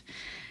shift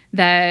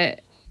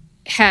that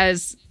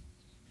has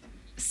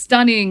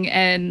stunning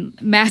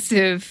and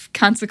massive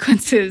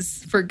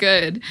consequences for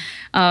good.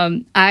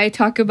 I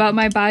talk about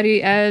my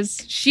body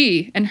as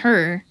she and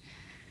her.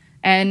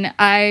 And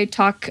I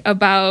talk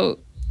about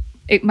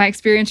my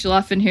experience. You'll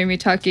often hear me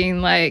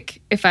talking like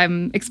if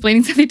I'm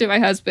explaining something to my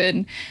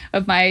husband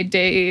of my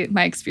day,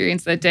 my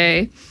experience that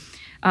day,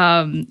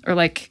 or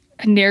like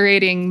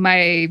narrating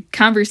my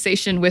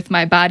conversation with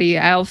my body,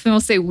 I often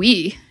will say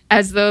we,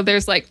 as though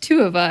there's like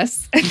two of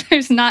us, and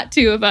there's not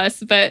two of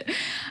us, but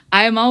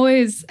I'm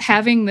always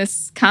having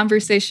this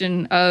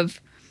conversation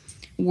of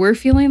we're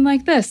feeling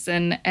like this,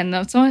 and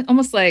that's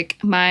almost like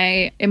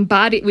my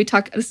embodied.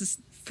 This is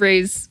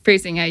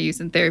phrasing I use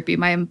in therapy.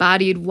 My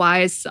embodied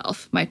wise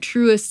self, my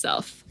truest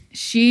self.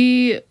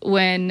 She,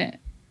 when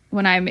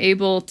I'm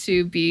able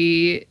to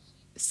be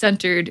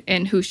centered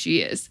in who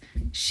she is,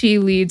 she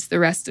leads the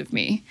rest of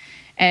me.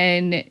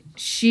 And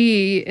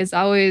she is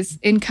always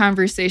in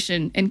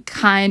conversation, in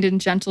kind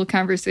and gentle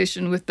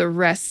conversation with the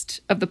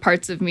rest of the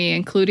parts of me,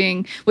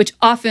 including, which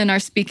often are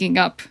speaking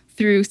up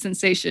through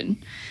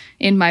sensation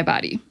in my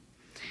body.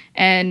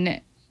 And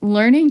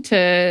learning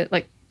to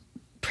like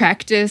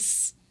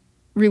practice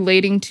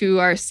relating to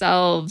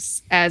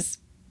ourselves as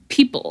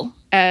people,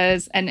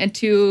 and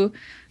to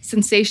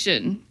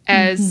sensation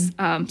as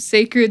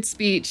sacred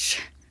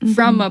speech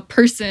from a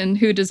person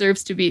who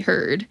deserves to be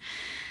heard,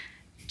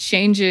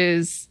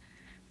 changes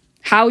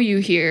how you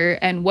hear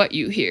and what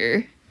you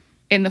hear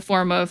in the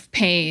form of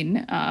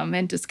pain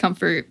and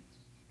discomfort.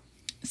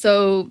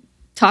 So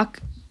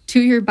talk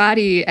to your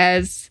body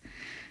as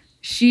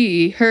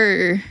she,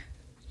 her,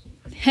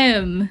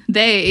 him,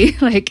 they,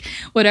 like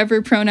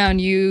whatever pronoun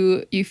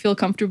you feel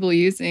comfortable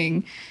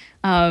using.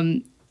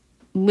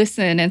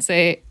 listen and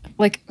say,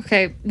 like,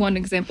 okay, one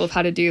example of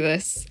how to do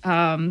this.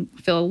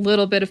 Feel a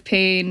little bit of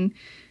pain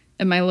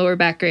in my lower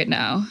back right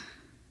now.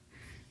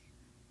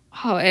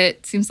 Oh,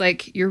 it seems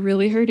like you're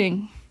really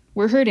hurting.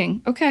 We're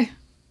hurting. Okay.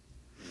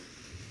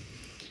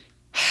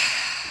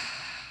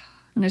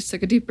 And I just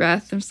took a deep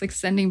breath. I'm just like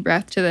sending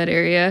breath to that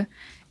area.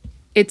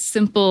 It's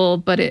simple,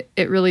 but it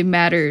really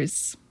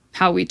matters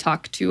how we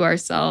talk to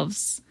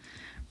ourselves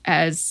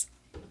as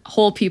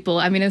whole people.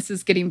 I mean, this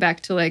is getting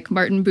back to like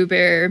Martin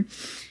Buber,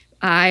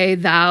 I,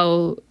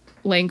 thou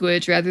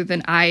language rather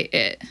than I,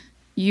 it.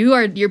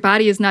 Your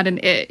body is not an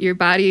it. Your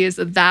body is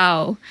a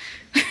thou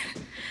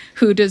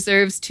who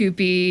deserves to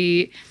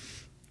be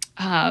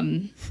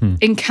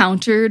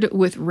encountered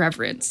with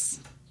reverence.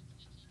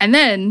 And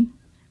then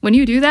when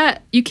you do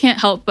that, you can't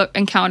help but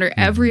encounter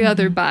every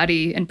other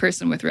body and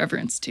person with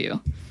reverence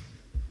too,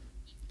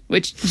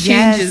 which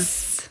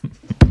changes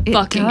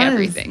fucking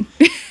everything.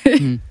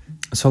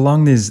 So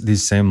along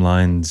these same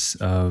lines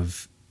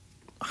of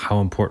how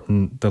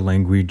important the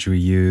language we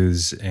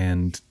use,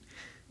 and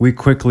we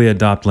quickly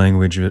adopt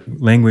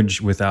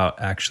language without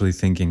actually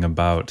thinking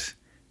about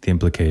the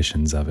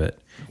implications of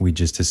it. We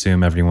just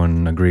assume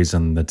everyone agrees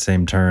on the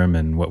same term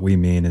and what we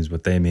mean is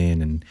what they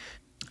mean. And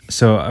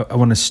so I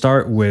want to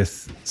start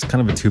with, it's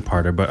kind of a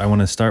two-parter, but I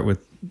want to start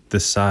with the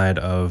side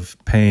of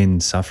pain,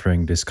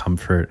 suffering,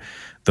 discomfort,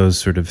 those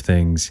sort of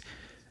things.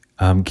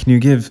 Can you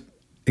give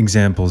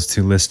examples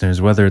to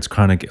listeners, whether it's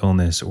chronic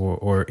illness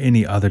or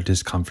any other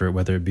discomfort,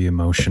 whether it be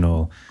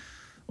emotional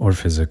or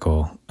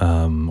physical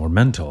or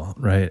mental,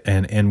 right?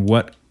 And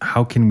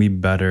how can we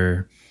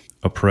better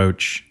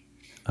approach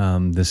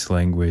this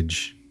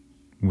language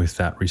with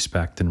that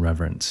respect and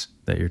reverence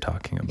that you're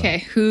talking about? Okay,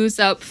 who's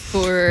up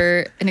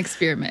for an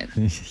experiment?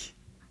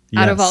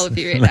 Out of all of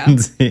you right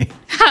Lindsay.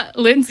 now.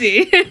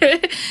 Lindsay.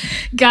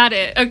 Got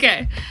it.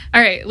 Okay.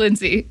 All right,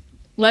 Lindsay.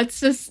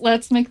 Let's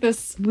make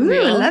this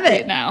real love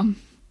right it. now.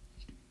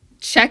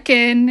 Check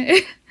in.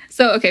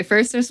 So, okay,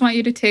 first I just want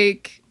you to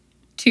take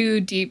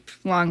 2 deep,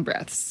 long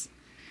breaths.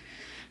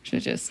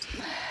 Should just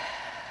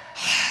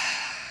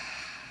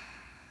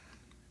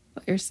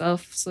let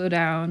yourself slow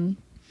down.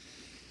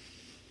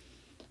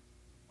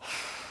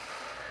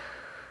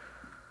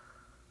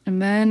 And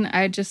then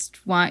I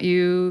just want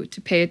you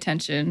to pay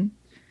attention,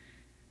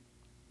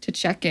 to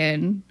check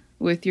in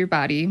with your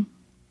body.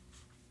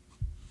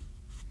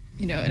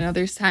 You know, and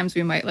other times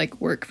we might like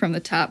work from the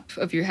top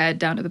of your head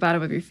down to the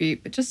bottom of your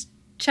feet, but just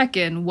check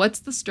in. What's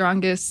the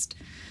strongest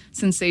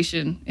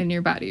sensation in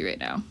your body right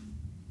now?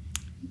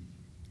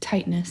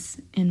 Tightness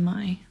in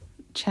my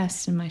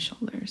chest and my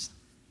shoulders.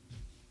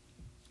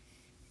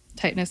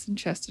 Tightness in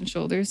chest and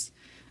shoulders.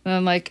 And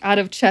then like out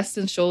of chest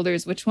and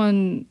shoulders, which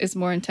one is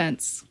more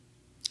intense?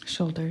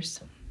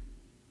 Shoulders.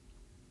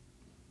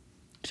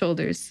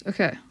 Shoulders.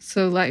 Okay.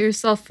 So let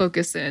yourself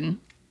focus in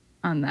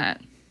on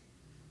that.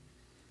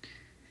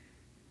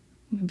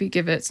 Maybe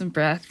give it some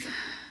breath.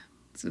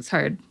 So it's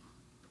hard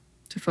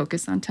to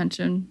focus on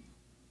tension.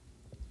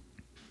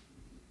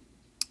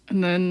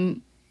 And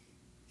then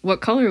what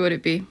color would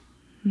it be?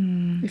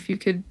 If you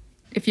could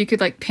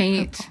like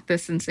paint Purple. the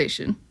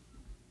sensation.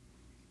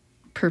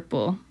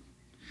 Purple.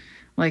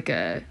 Like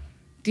a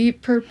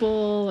deep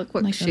purple, like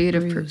what Like shade a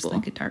of bruise, purple?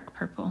 like a dark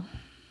purple.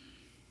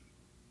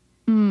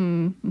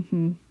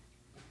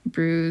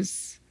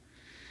 Bruise.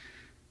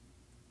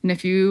 And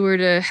if you were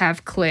to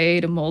have clay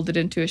to mold it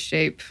into a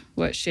shape,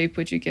 what shape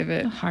would you give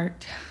it? A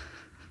heart.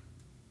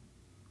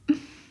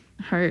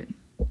 Heart.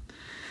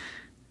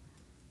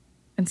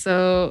 And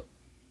so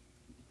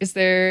is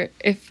there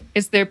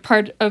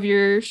part of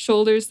your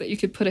shoulders that you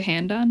could put a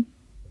hand on?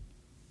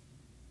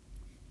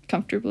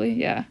 Comfortably?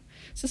 Yeah.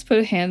 So just put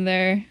a hand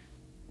there.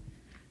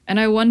 And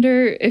I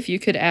wonder if you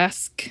could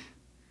ask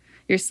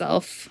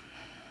yourself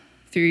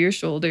through your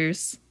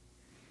shoulders,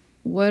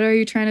 what are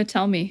you trying to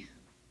tell me?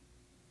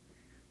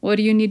 What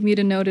do you need me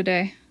to know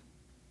today?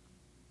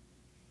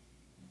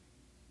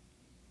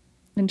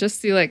 And just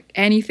see like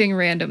anything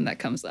random that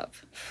comes up.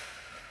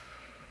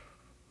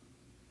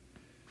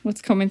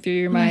 What's coming through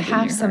your I mind? and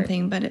have your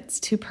something, but it's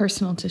too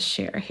personal to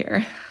share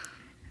here.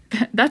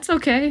 heart? That's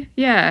okay.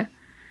 Yeah,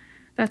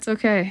 that's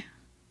okay.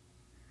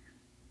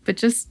 But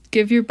just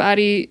give your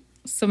body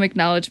some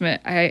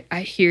acknowledgement.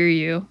 I hear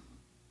you.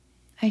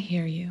 I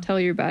hear you. Tell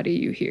your body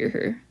you hear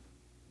her.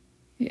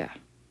 Yeah.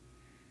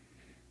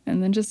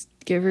 And then just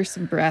give her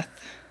some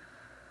breath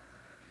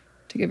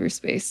to give her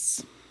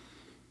space.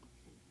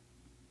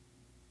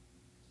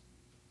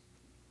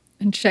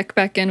 And check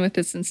back in with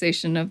the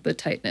sensation of the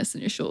tightness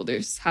in your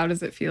shoulders. How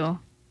does it feel?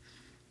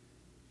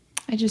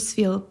 I just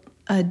feel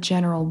a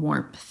general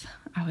warmth,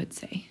 I would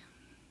say.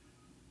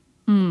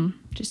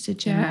 Just a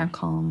general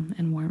calm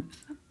and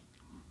warmth.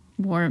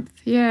 Warmth.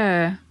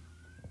 Yeah.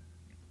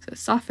 So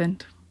it's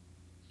softened.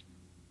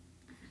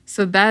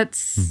 So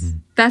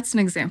that's an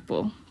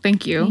example.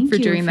 Thank you for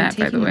doing that,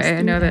 by the taking us way.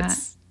 I know through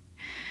that's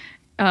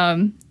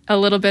a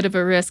little bit of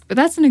a risk, but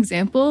that's an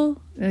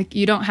example. Like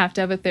you don't have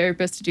to have a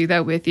therapist to do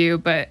that with you,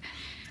 but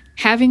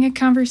having a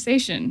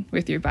conversation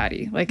with your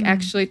body, like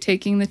actually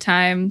taking the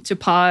time to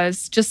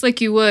pause, just like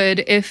you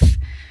would if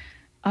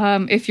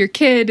your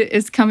kid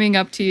is coming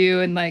up to you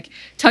and like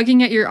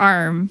tugging at your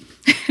arm,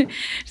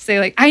 say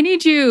like, I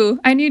need you,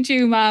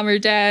 mom or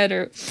dad,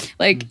 or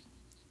like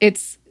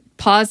it's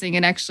pausing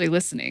and actually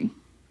listening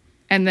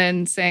and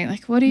then saying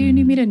like, what do you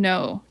need me to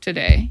know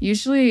today?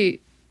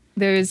 Usually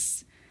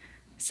there's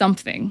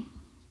something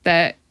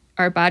that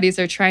our bodies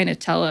are trying to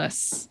tell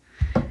us.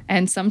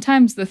 And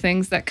sometimes the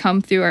things that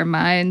come through our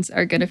minds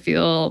are going to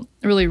feel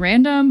really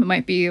random. It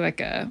might be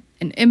like an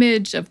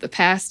image of the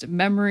past, a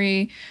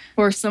memory,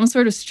 or some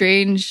sort of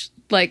strange,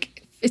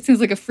 like it seems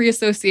like a free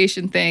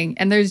association thing.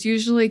 And there's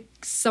usually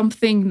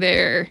something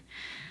there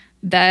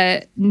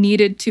that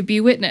needed to be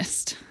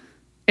witnessed.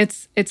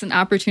 It's an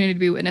opportunity to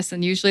be witnessed.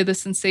 And usually the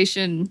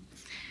sensation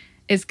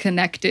is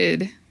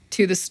connected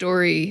to the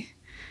story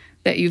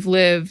that you've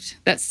lived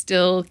that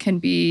still can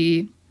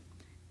be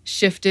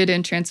shifted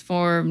and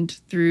transformed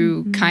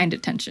through kind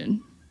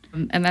attention.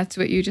 And that's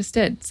what you just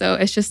did. So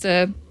it's just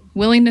a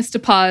willingness to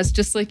pause,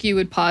 just like you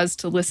would pause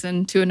to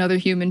listen to another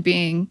human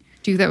being.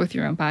 Do that with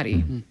your own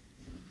body.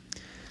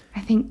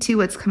 I think too,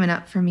 what's coming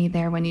up for me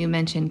there when you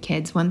mentioned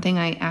kids, one thing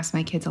I ask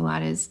my kids a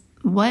lot is,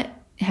 what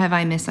have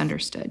I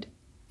misunderstood?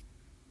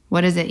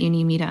 What is it you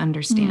need me to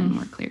understand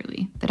more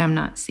clearly that I'm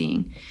not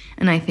seeing?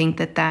 And I think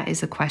that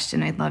is a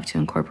question I'd love to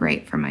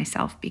incorporate for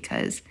myself,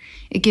 because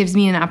it gives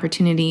me an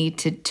opportunity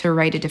to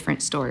write a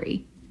different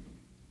story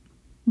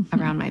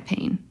around my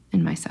pain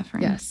and my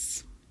suffering.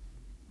 Yes.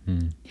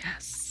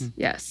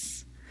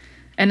 Yes.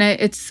 And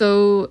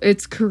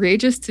it's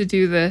courageous to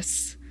do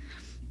this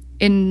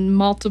in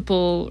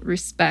multiple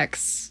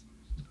respects.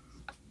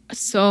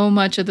 So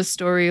much of the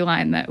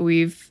storyline that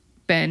we've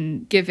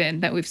been given,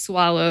 that we've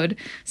swallowed,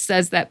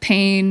 says that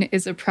pain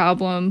is a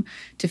problem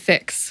to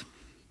fix.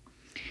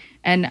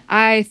 And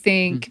I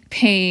think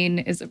pain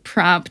is a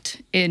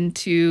prompt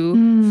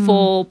into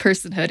full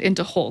personhood,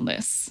 into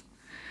wholeness.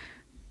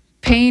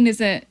 Pain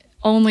isn't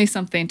only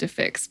something to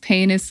fix.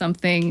 Pain is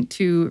something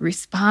to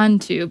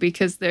respond to,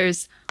 because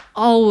there's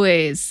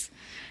always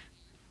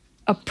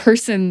a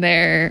person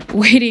there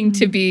waiting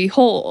to be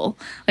whole.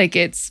 Like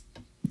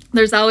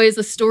there's always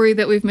a story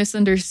that we've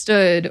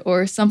misunderstood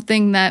or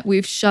something that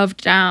we've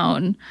shoved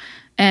down.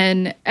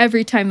 And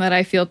every time that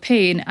I feel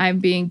pain, I'm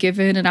being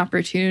given an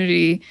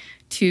opportunity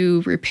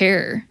to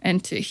repair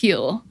and to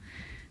heal.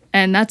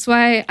 And that's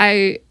why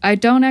I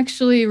don't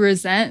actually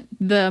resent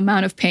the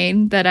amount of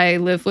pain that I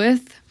live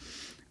with.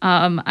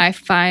 I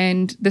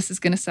find, this is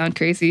going to sound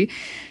crazy,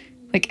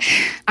 like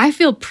I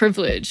feel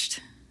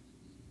privileged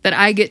that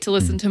I get to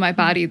listen to my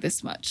body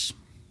this much.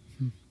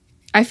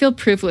 I feel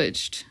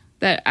privileged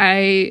that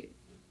I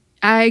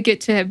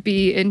get to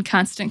be in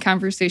constant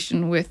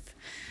conversation with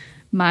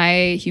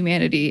my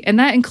humanity. And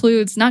that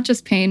includes not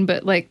just pain,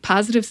 but like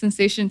positive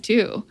sensation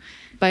too.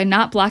 By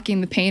not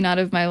blocking the pain out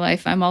of my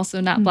life, I'm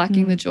also not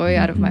blocking the joy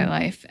out of my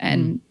life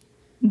and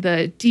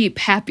the deep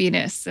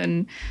happiness.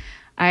 And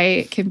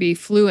I can be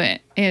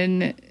fluent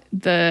in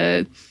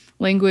the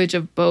language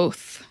of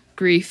both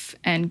grief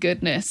and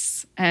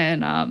goodness.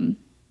 And I'm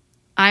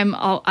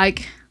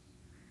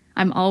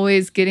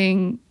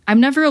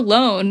never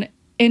alone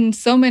in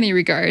so many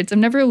regards. I'm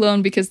never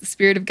alone because the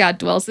Spirit of God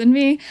dwells in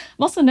me. I'm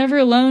also never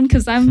alone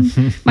because I'm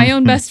my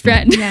own best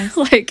friend.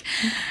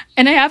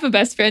 And I have a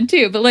best friend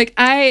too. But like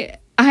I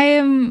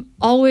am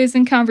always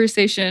in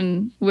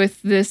conversation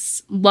with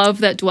this love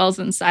that dwells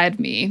inside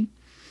me.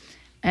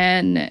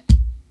 And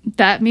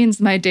that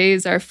means my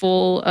days are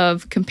full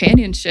of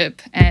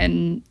companionship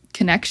and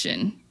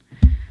connection,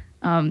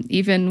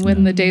 even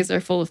when the days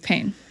are full of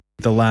pain.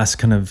 The last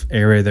kind of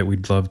area that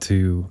we'd love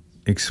to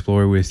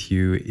explore with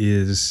you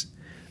is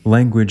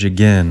language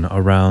again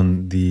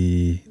around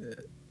the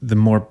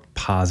more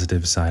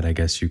positive side, I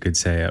guess you could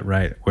say it,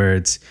 right? Where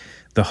it's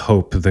the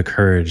hope, the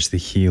courage, the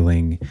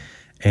healing.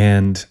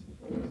 And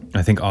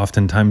I think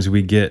oftentimes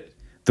we get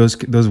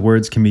those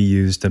words can be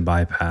used to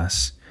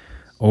bypass,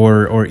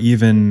 or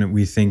even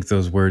we think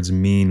those words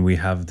mean we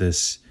have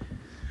this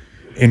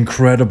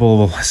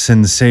incredible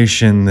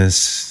sensation,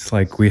 this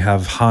like we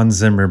have Hans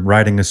Zimmer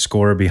writing a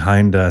score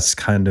behind us,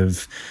 kind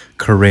of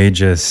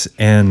courageous.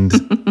 And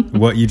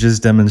what you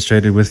just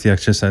demonstrated with the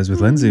exercise with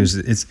Lindsay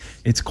is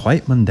it's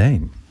quite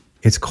mundane.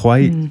 It's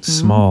quite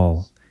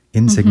small,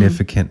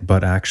 insignificant,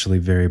 but actually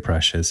very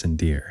precious and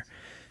dear.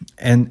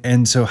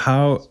 And so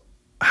how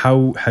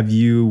have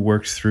you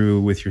worked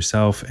through with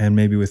yourself and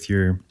maybe with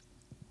your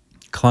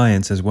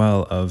clients as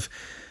well of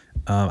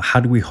how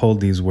do we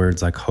hold these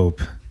words like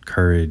hope,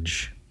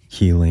 courage,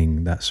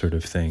 healing, that sort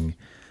of thing,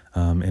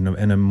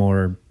 in a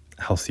more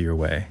healthier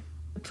way?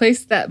 The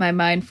place that my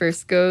mind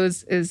first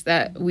goes is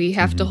that we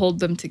have to hold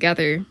them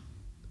together.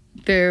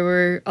 There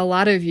were a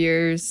lot of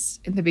years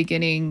in the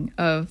beginning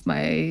of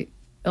my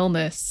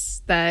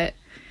illness that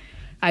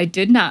I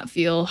did not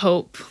feel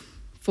hope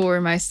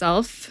for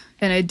myself.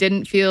 And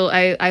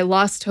I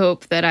lost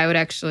hope that I would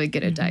actually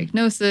get a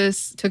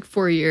diagnosis. It took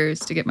 4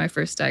 years to get my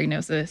first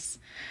diagnosis.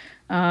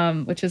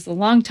 which is a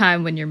long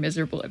time when you're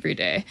miserable every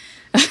day.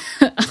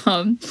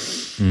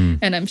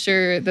 And I'm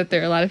sure that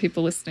there are a lot of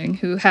people listening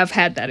who have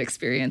had that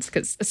experience,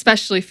 because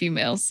especially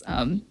females,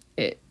 I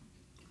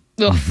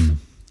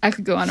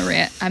could go on a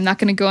rant. I'm not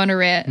going to go on a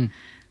rant.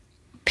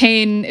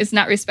 Pain is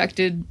not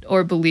respected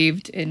or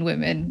believed in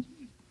women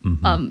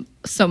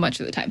so much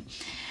of the time.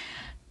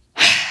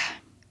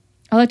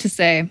 I like to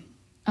say,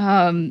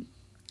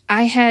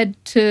 I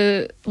got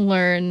to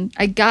learn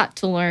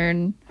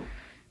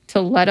to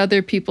let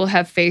other people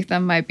have faith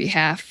on my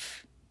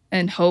behalf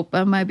and hope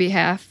on my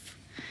behalf,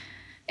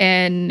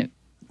 and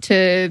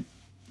to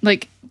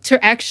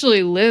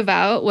actually live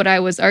out what I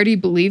was already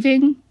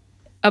believing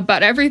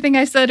about everything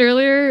I said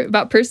earlier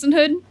about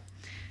personhood,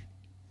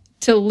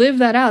 to live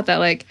that out, that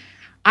like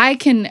I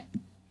can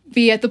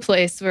be at the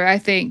place where I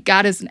think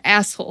God is an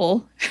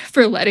asshole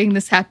for letting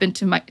this happen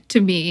to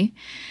me,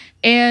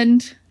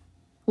 and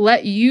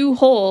let you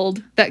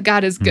hold that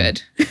God is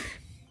good.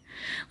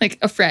 Like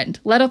a friend.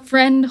 Let a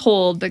friend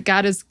hold that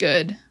God is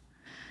good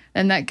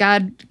and that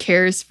God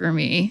cares for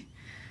me.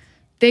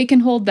 They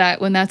can hold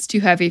that when that's too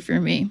heavy for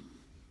me.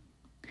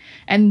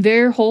 And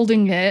their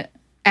holding it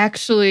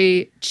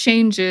actually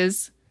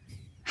changes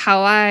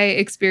how I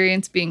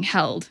experience being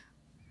held.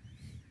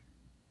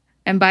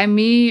 And by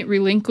me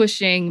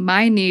relinquishing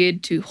my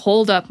need to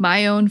hold up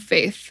my own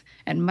faith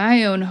and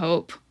my own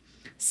hope,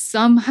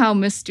 somehow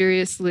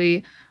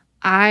mysteriously,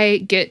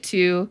 I get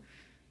to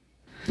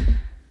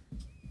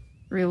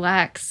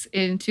relax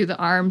into the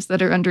arms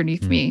that are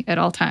underneath me at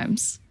all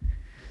times.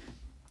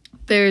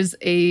 There's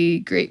a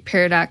great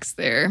paradox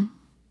there.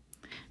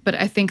 But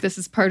I think this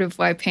is part of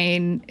why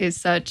pain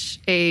is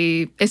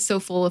so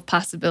full of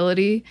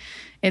possibility,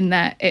 in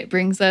that it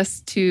brings us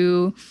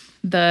to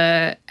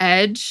the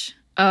edge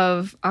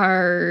of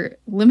our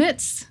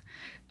limits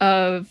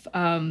of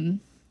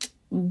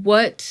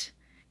what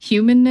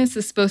humanness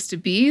is supposed to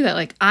be, that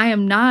like I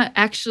am not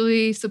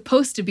actually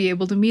supposed to be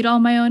able to meet all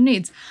my own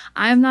needs.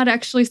 I am not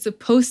actually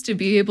supposed to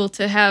be able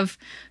to have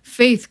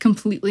faith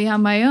completely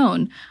on my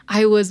own.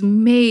 I was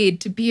made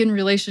to be in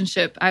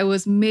relationship. I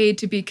was made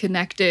to be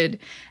connected.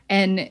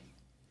 And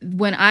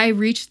when I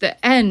reach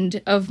the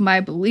end of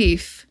my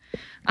belief,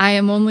 I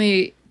am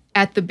only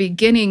at the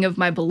beginning of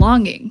my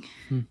belonging.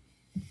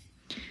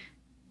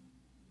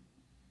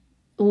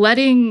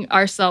 Letting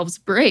ourselves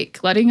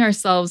break, letting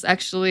ourselves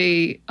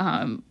actually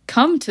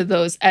come to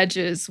those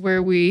edges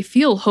where we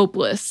feel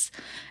hopeless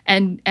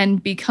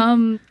and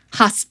become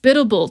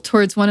hospitable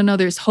towards one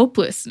another's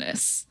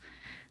hopelessness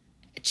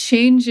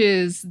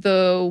changes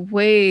the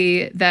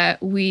way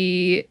that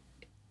we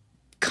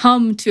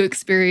come to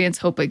experience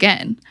hope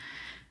again.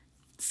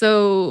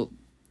 So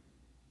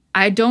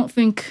I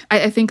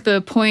think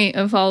the point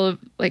of all of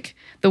like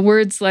the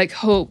words like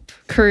hope,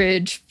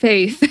 courage,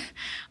 faith,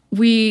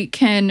 we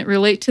can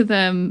relate to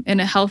them in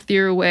a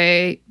healthier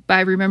way by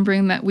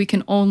remembering that we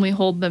can only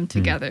hold them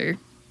together.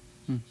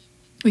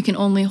 We can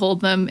only hold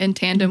them in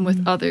tandem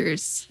with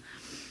others,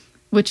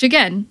 which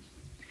again,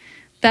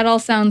 that all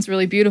sounds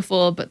really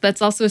beautiful, but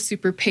that's also a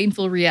super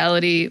painful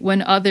reality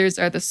when others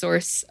are the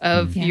source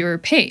of your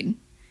pain,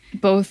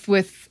 both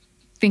with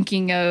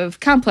thinking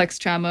of complex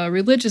trauma,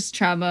 religious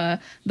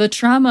trauma, the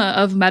trauma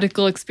of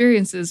medical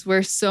experiences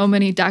where so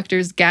many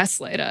doctors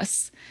gaslight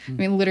us. I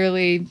mean,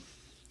 literally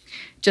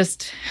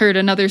just heard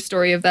another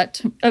story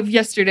of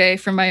yesterday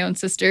from my own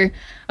sister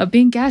of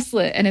being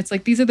gaslit. And it's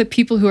like, these are the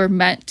people who are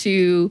meant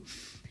to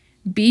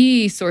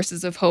be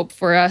sources of hope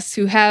for us,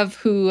 who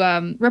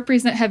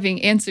represent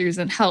having answers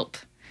and help.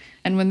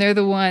 And when they're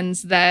the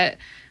ones that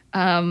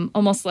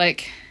almost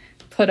like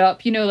put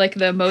up, like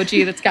the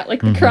emoji that's got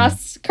like the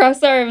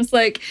cross arms,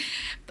 like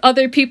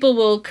other people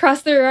will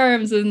cross their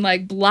arms and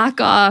like block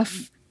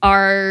off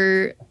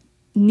our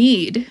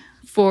need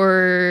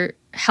for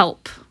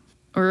help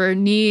or a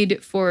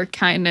need for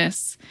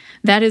kindness.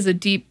 That is a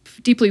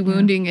deeply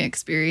wounding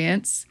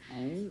experience.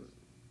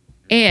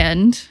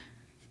 And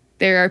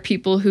there are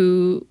people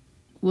who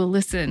will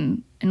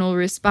listen and will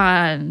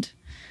respond,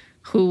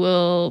 who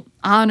will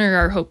honor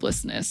our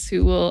hopelessness,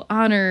 who will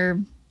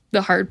honor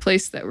the hard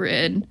place that we're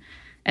in.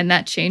 And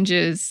that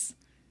changes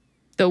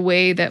the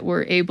way that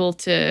we're able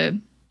to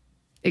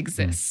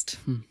exist.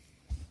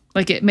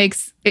 Like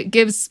it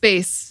gives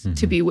space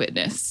to be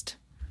witnessed.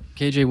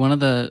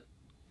 KJ,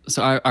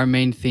 our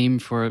main theme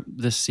for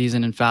this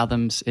season in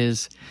Fathoms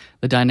is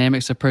the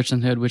dynamics of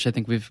personhood, which I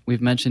think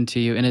we've mentioned to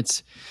you, and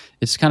it's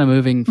kind of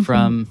moving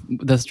from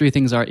those three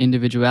things are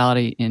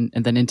individuality and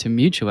then into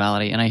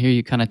mutuality. And I hear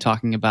you kind of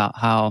talking about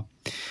how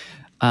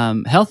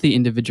healthy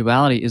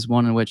individuality is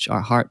one in which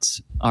our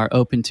hearts are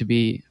open to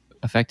be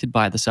affected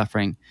by the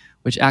suffering,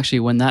 which actually,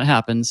 when that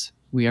happens,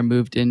 we are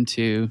moved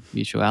into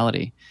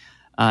mutuality.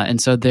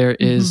 And so there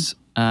is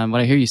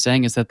what I hear you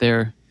saying is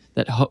that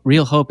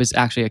real hope is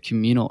actually a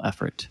communal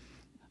effort,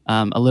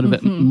 a little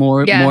bit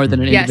more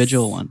than an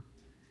individual one.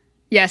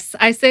 Yes,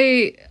 I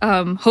say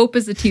hope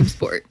is a team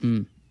sport.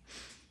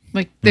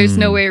 Like there's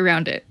no way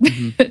around it.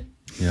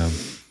 Yeah,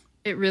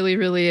 it really,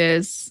 really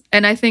is.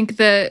 And I think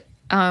that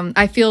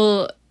I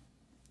feel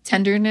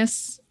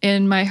tenderness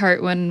in my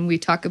heart when we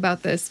talk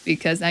about this,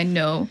 because I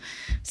know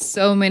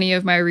so many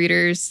of my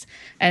readers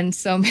and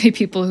so many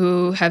people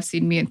who have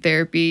seen me in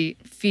therapy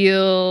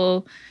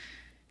feel,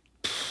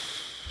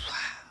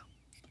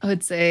 I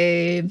would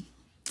say,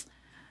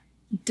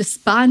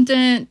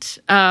 despondent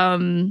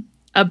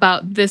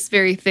about this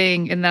very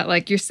thing. And that,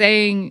 like, you're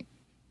saying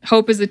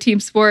hope is a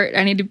team sport.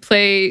 I need to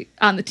play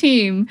on the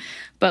team,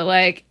 but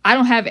like, I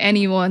don't have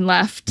anyone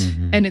left,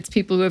 and it's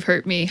people who have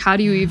hurt me. How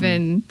do you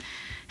even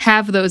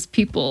have those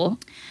people?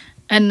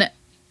 And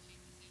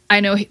I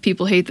know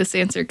people hate this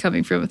answer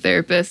coming from a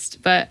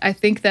therapist, but I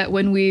think that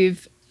when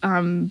we've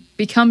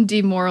become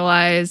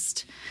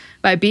demoralized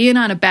by being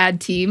on a bad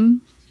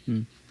team,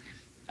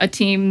 a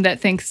team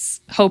that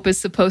thinks hope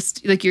is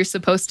like you're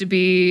supposed to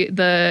be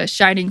the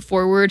shining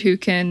forward who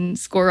can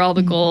score all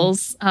the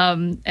goals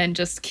and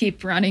just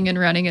keep running and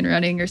running and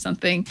running or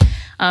something.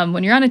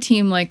 When you're on a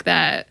team like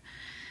that,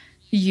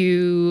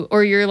 you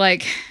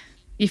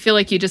feel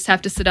like you just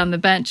have to sit on the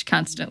bench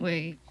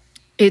constantly.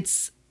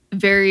 It's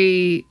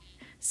very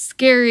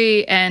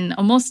scary and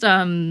almost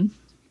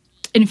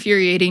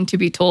infuriating to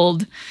be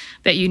told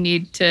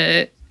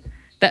that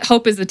that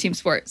hope is a team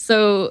sport.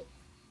 So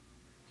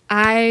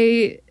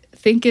I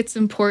think it's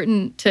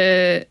important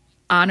to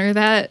honor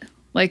that,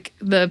 like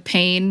the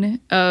pain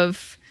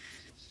of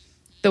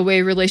the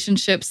way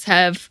relationships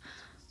have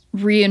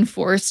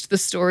reinforced the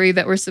story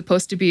that we're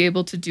supposed to be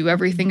able to do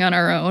everything on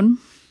our own.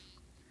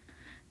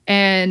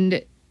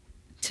 And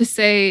to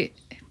say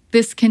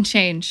this can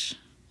change.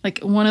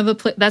 Like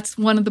that's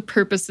one of the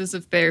purposes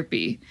of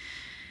therapy.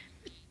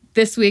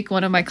 This week,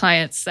 one of my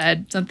clients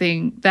said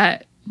something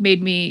that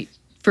made me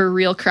for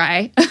real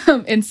cry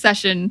in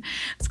session.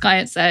 This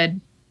client said,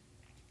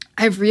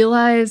 I've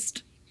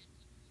realized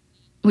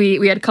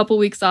we had a couple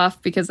weeks off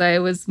because I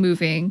was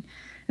moving, and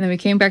then we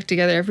came back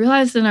together. I've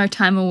realized in our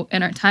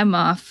time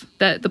off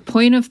that the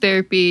point of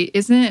therapy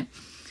isn't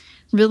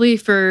really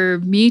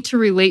for me to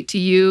relate to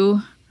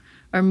you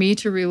or me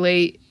to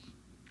relate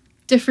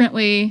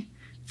differently,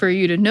 for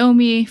you to know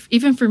me,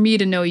 even for me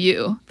to know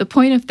you. The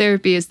point of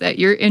therapy is that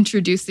you're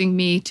introducing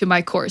me to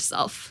my core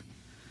self.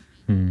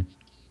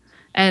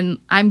 And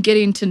I'm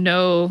getting to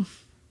know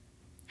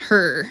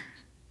her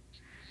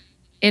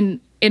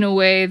in a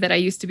way that I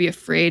used to be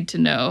afraid to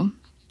know.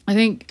 I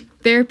think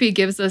therapy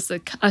gives us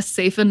a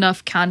safe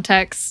enough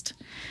context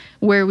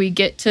where we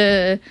get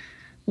to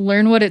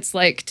learn what it's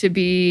like to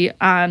be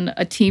on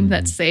a team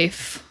that's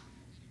safe,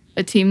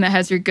 a team that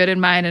has your good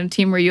in mind, and a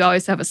team where you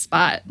always have a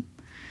spot,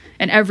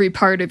 and every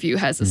part of you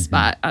has a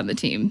spot on the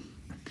team.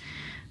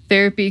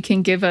 Therapy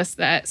can give us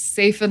that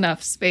safe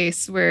enough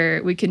space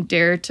where we can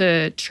dare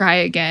to try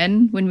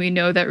again when we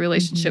know that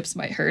relationships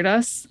might hurt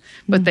us,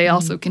 but they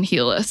also can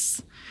heal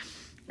us.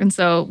 And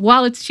so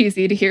while it's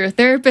cheesy to hear a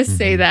therapist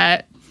say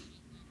that,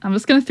 I'm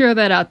just going to throw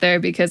that out there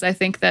because I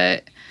think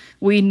that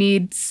we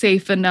need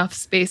safe enough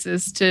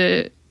spaces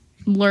to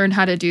learn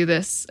how to do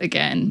this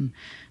again,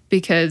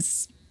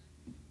 because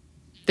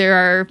there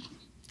are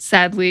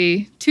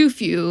sadly too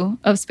few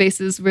of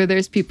spaces where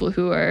there's people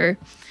who are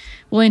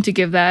willing to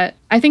give that.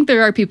 I think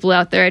there are people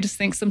out there. I just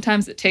think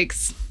sometimes it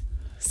takes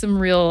some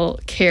real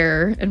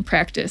care and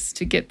practice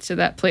to get to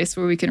that place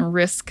where we can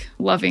risk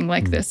loving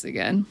like this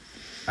again.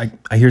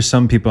 I hear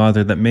some people out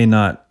there that may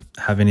not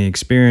have any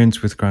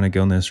experience with chronic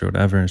illness or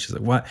whatever, and she's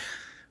like,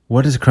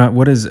 what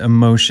is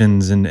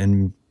emotions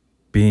and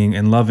being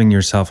and loving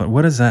yourself?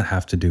 What does that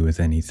have to do with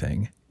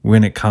anything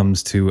when it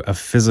comes to a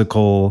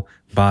physical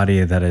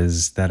body that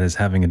is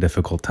having a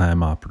difficult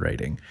time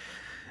operating?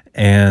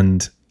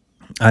 And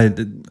I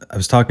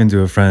was talking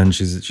to a friend.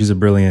 She's a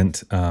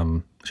brilliant.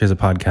 She has a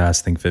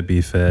podcast, Think Fit, Be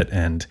Fit,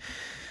 and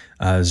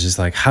I was just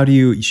like, how do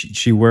you?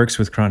 She works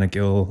with chronic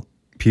ill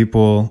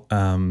people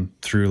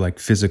through like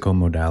physical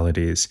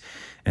modalities,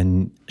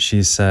 and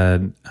she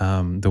said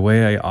the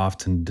way I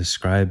often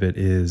describe it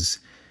is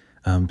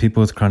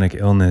people with chronic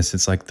illness.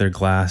 It's like their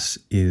glass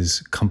is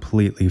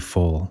completely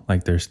full.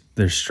 Like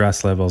their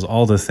stress levels,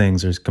 all the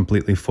things are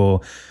completely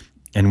full,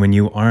 and when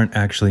you aren't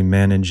actually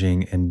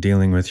managing and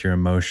dealing with your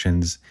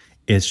emotions,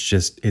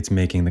 it's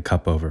making the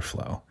cup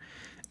overflow.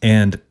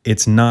 And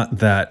it's not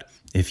that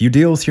if you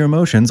deal with your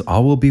emotions,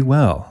 all will be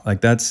well.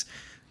 Like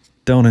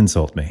don't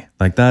insult me.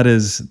 Like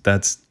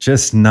that's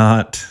just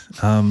not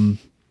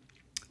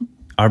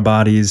our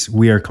bodies.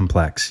 We are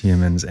complex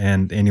humans,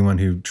 and anyone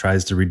who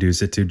tries to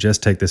reduce it to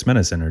just take this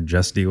medicine or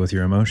just deal with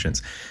your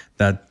emotions,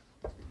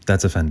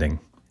 that's offending.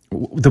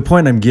 The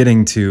point I'm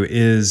getting to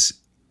is,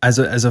 as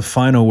a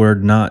final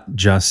word, not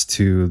just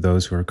to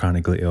those who are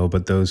chronically ill,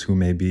 but those who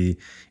may be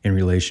in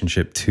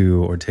relationship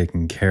to or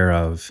taken care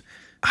of,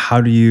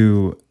 how do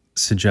you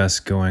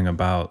suggest going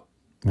about,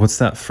 what's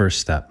that first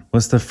step?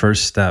 What's the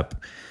first step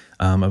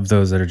of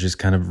those that are just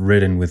kind of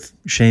ridden with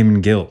shame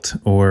and guilt,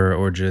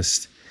 or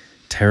just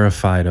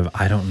terrified of,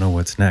 I don't know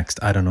what's next.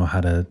 I don't know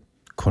how to,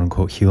 quote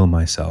unquote, heal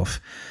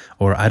myself,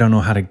 or I don't know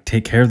how to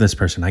take care of this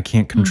person. I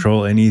can't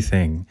control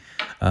anything.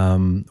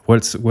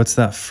 What's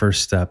that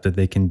first step that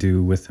they can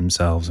do with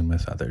themselves and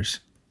with others?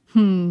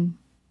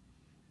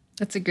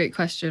 That's a great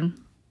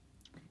question.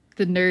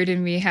 the nerd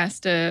in me has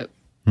to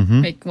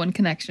Mm-hmm. make one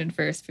connection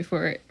first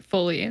before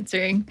fully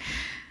answering.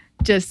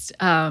 Just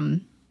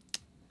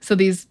so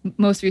these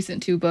most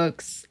recent 2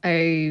 books,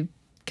 I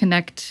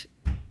connect,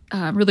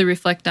 really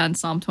reflect on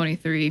Psalm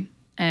 23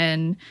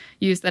 and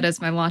use that as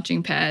my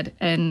launching pad.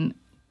 And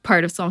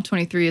part of Psalm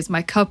 23 is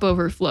my cup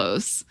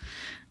overflows.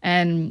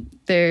 And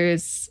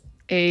there's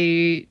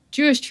a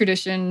Jewish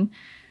tradition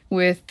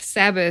with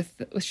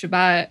Sabbath, with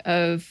Shabbat,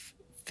 of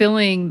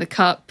filling the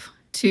cup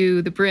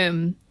to the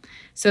brim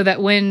so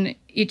that when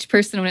each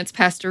person, when it's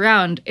passed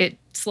around, it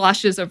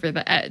sloshes over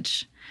the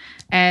edge.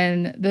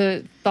 And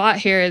the thought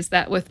here is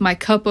that with my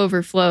cup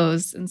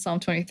overflows in Psalm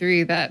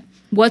 23, that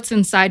what's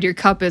inside your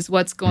cup is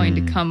what's going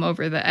to come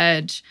over the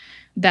edge.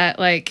 That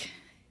like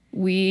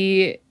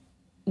we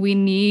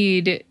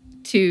need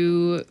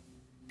to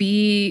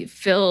be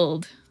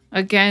filled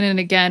again and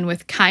again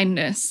with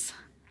kindness,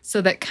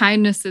 so that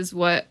kindness is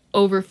what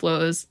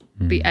overflows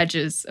the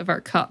edges of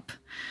our cup.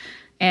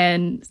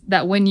 And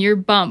that when you're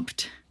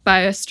bumped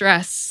by a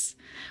stress,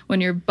 when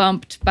you're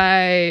bumped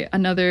by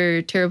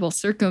another terrible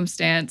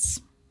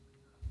circumstance,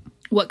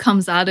 what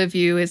comes out of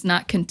you is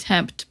not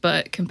contempt,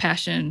 but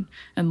compassion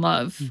and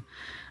love.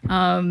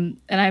 And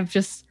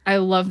I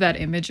love that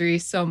imagery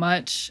so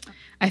much.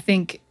 I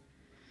think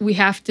we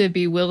have to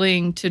be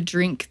willing to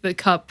drink the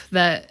cup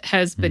that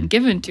has been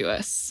given to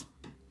us.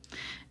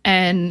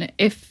 And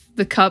if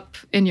the cup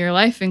in your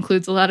life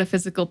includes a lot of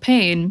physical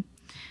pain,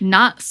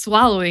 not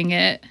swallowing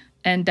it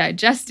and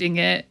digesting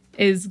it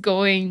is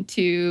going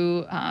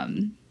to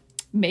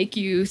make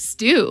you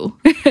stew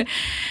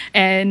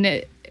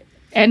and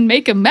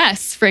make a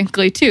mess,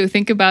 frankly, too.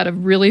 Think about a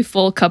really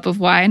full cup of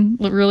wine,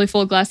 a really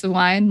full glass of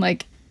wine.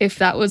 Like if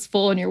that was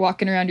full and you're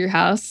walking around your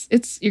house,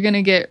 you're going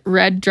to get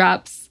red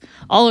drops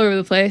all over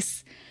the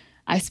place.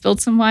 I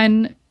spilled some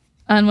wine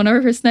on one of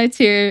our first nights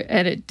here,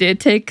 and it did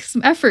take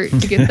some effort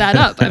to get that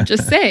up. I'm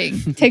just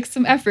saying, it takes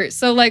some effort.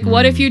 So like,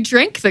 what if you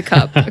drank the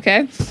cup?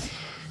 Okay.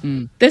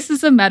 This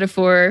is a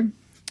metaphor,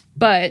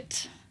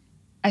 but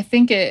I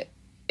think it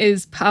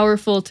is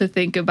powerful to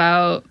think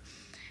about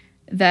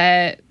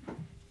that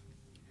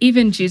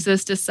even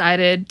Jesus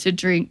decided to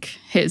drink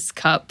his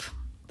cup.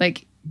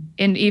 Like,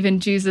 and even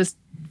Jesus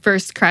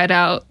first cried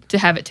out to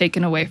have it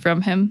taken away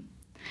from him.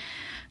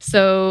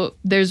 So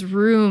there's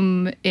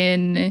room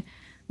in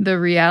the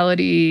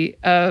reality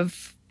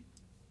of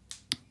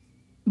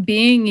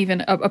being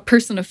even a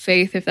person of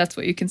faith, if that's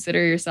what you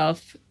consider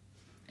yourself,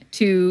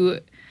 to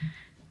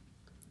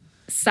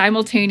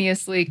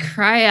simultaneously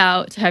cry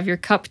out to have your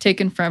cup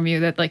taken from you,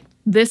 that like,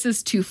 this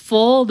is too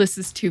full, this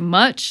is too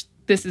much,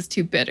 this is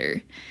too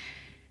bitter,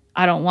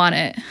 I don't want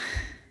it.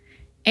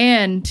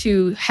 And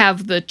to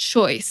have the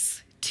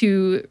choice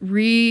to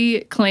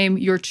reclaim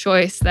your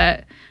choice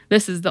that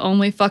this is the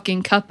only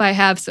fucking cup I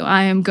have, so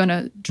I am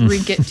gonna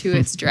drink it to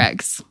its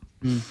dregs.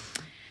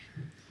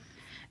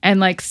 And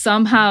like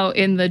somehow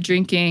in the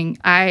drinking,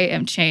 I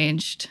am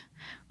changed.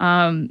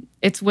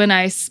 It's when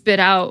I spit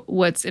out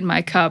what's in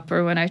my cup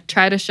or when I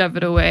try to shove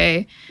it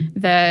away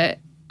that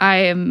I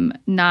am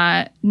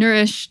not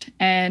nourished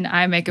and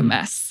I make a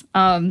mess.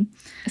 I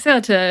say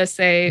that to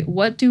say,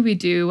 what do we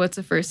do? What's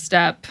the first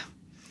step?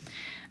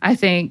 I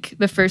think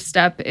the first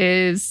step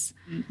is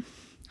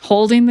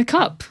holding the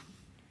cup.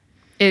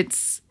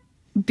 It's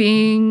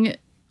being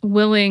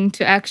willing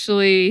to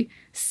actually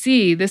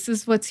see this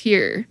is what's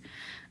here.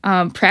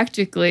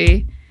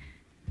 Practically,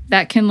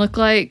 that can look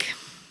like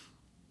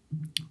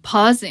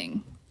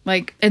pausing.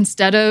 Like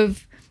instead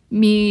of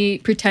me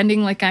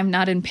pretending like I'm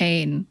not in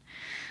pain,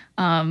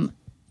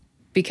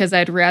 because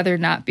I'd rather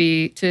not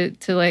be, to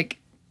like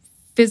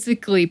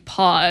physically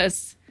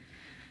pause.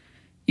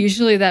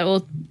 Usually that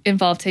will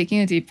involve taking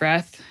a deep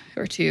breath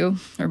or 2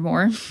 or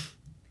more.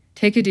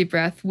 Take a deep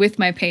breath with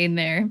my pain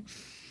there.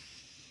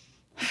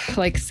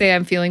 Like say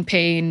I'm feeling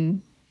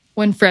pain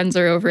when friends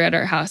are over at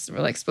our house and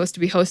we're like supposed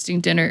to be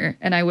hosting dinner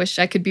and I wish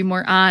I could be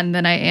more on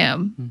than I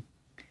am.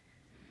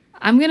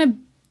 I'm going to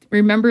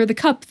remember the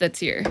cup that's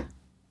here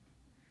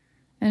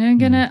and I'm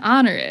going to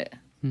honor it.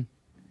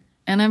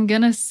 And I'm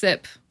going to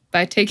sip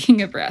by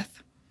taking a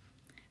breath.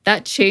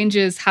 That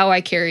changes how I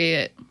carry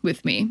it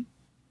with me.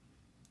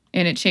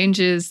 And it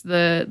changes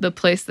the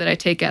place that I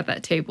take at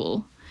that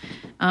table.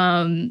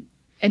 In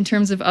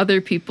terms of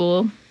other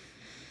people,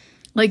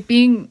 like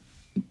being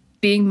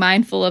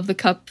mindful of the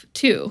cup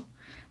too.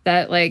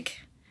 That like,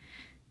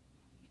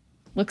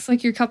 looks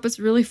like your cup is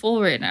really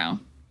full right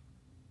now.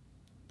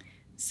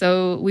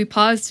 So we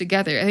pause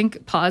together. I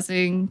think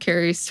pausing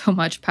carries so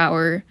much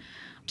power.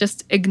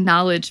 Just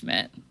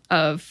acknowledgement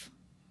of,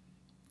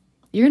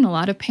 you're in a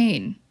lot of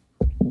pain.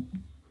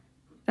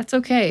 That's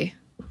okay.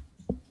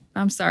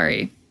 I'm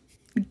sorry.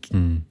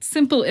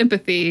 Simple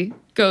empathy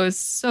goes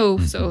so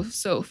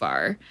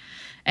far.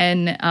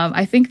 And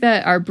I think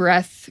that our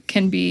breath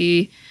can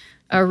be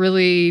a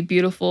really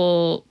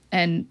beautiful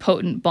and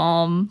potent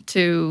balm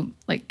to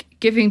like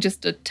giving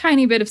just a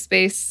tiny bit of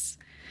space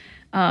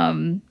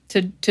to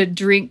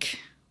drink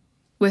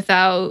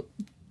without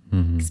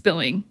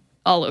spilling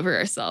all over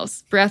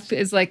ourselves. Breath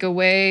is like a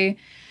way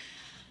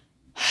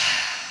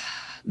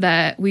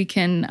that we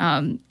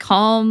can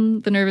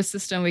calm the nervous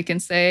system. We can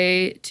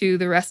say to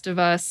the rest of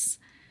us,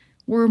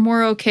 we're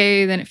more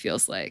okay than it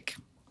feels like.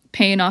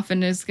 Pain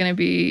often is going to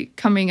be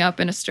coming up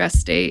in a stress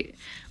state,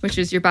 which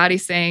is your body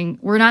saying,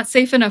 we're not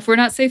safe enough. We're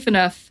not safe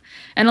enough.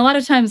 And a lot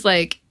of times,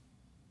 like,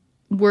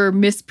 we're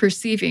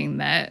misperceiving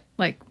that,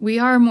 like, we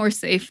are more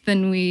safe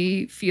than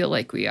we feel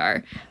like we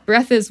are.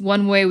 Breath is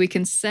one way we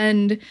can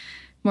send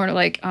more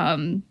like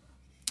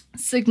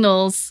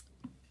signals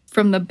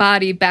from the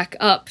body back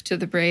up to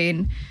the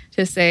brain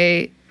to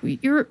say,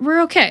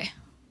 we're okay.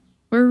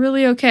 We're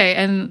really okay.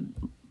 And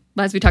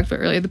as we talked about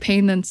earlier, the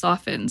pain then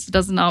softens. It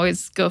doesn't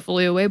always go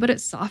fully away, but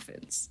it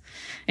softens.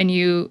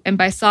 And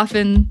by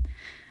soften,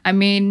 I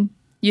mean,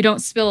 you don't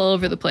spill all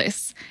over the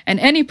place. And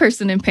any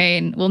person in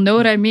pain will know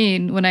what I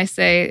mean when I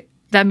say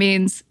that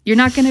means you're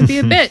not going to be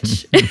a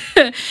bitch.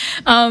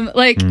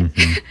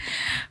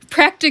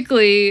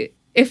 Practically,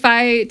 if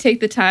I take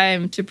the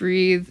time to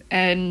breathe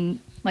and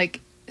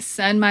like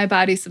send my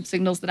body some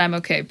signals that I'm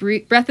okay.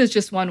 Breath is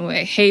just one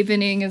way.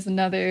 Havening is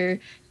another.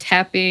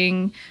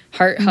 Tapping,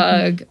 heart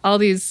hug, all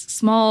these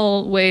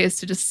small ways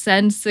to just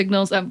send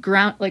signals of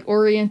ground, like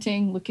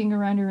orienting, looking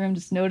around your room,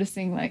 just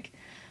noticing like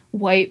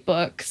white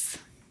books,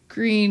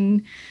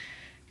 green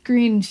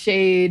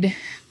shade.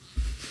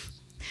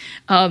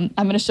 I'm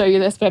going to show you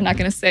this, but I'm not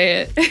going to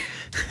say it.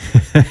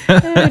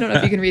 I don't know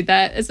if you can read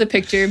that. It's a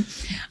picture.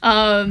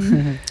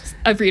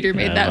 A reader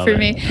made that for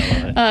me.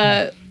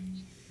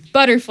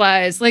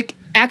 Butterflies, like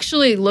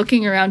actually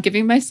looking around,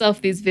 giving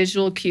myself these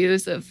visual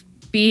cues of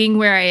being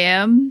where I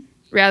am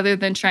rather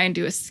than trying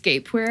to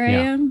escape where I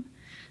am,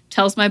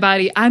 tells my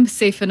body I'm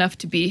safe enough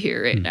to be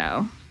here right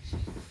now.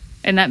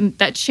 And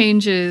that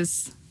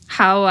changes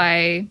how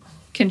I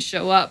can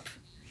show up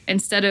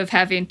instead of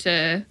having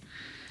to,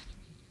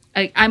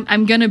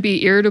 I'm going to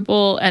be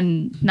irritable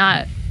and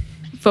not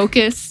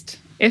focused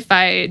if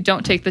I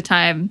don't take the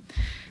time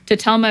to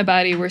tell my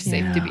body we're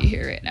safe to be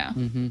here right now.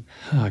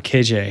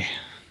 KJ,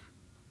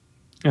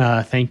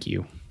 thank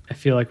you. I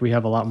feel like we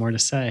have a lot more to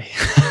say,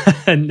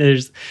 and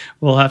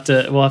we'll have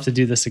to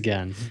do this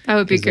again. That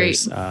would be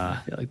great. I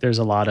feel like there's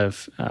a lot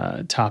of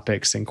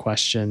topics and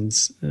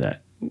questions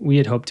that we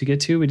had hoped to get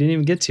to. We didn't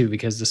even get to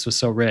because this was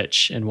so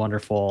rich and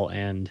wonderful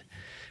and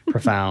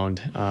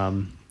profound.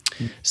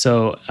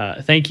 So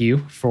thank you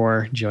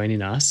for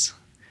joining us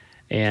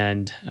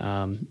and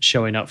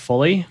showing up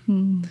fully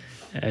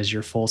as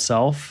your full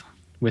self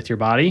with your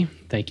body.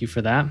 Thank you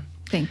for that.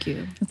 Thank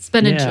you. It's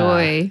been a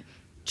joy,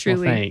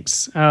 truly. Well,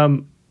 thanks.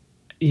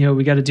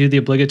 We got to do the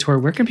obligatory.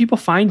 Where can people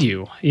find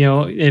you?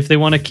 If they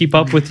want to keep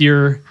up with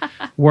your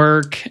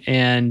work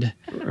and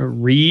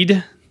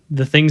read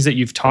the things that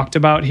you've talked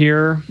about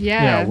here.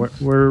 Yeah.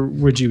 Where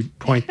would you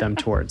point them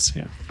towards?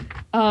 Yeah.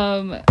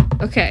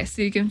 Okay,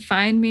 so you can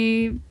find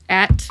me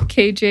at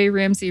KJ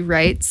Ramsey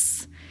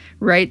Writes.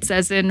 Writes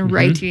as in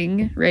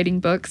writing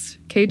books.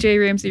 KJ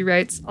Ramsey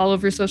Writes all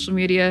over social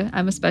media.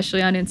 I'm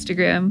especially on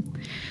Instagram,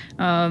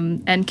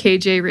 and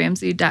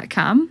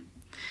kjramsey.com.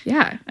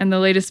 Yeah, and the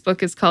latest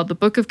book is called The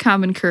Book of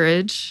Common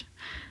Courage,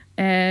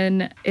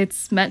 and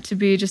it's meant to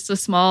be just a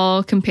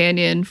small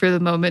companion for the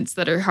moments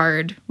that are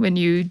hard when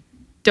you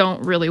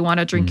don't really want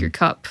to drink your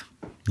cup.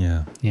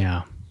 Yeah.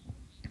 Yeah.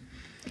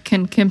 It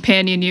can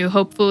companion you,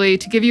 hopefully,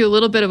 to give you a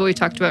little bit of what we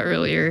talked about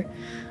earlier,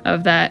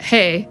 of that,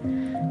 hey,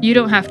 you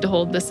don't have to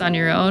hold this on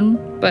your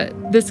own, but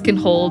this can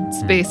hold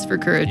space for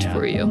courage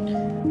for you.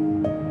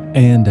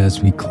 And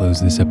as we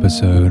close this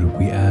episode,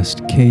 we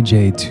asked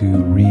KJ to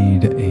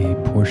read a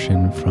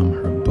portion from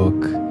her book.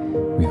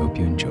 We hope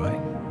you enjoy.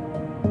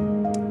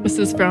 This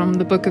is from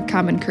the Book of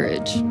Common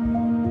Courage.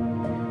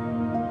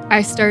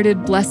 I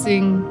started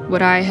blessing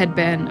what I had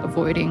been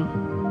avoiding.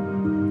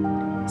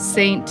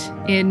 Saint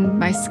in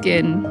my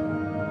skin,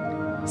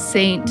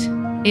 saint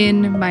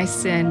in my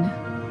sin,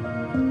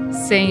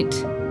 saint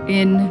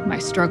in my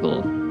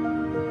struggle.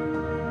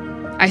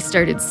 I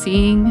started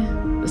seeing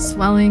the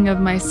swelling of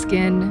my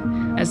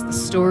skin as the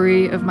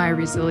story of my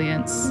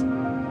resilience.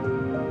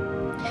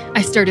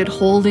 I started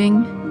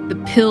holding the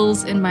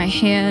pills in my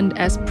hand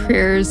as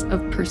prayers of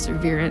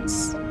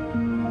perseverance.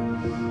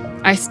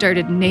 I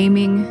started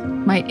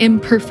naming my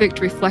imperfect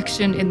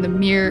reflection in the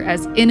mirror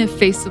as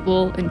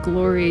ineffaceable in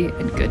glory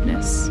and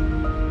goodness.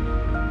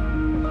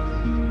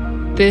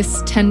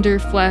 This tender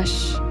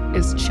flesh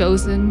is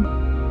chosen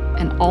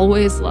and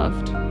always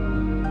loved,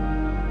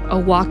 a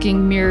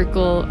walking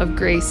miracle of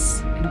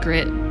grace and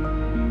grit.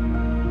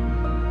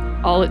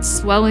 All its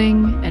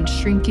swelling and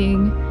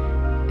shrinking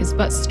is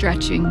but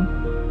stretching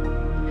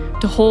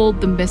to hold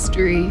the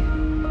mystery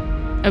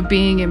of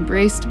being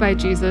embraced by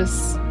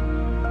Jesus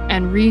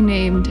and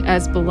renamed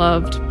as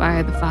beloved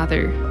by the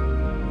Father.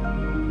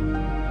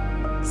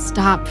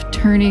 Stop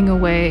turning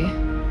away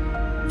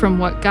from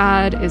what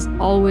God is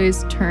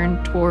always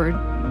turned toward.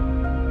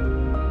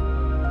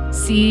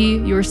 See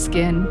your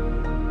skin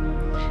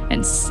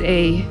and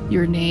say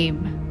your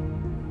name.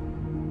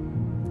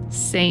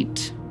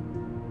 Saint,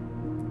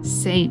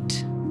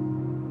 saint,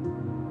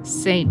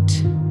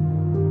 saint.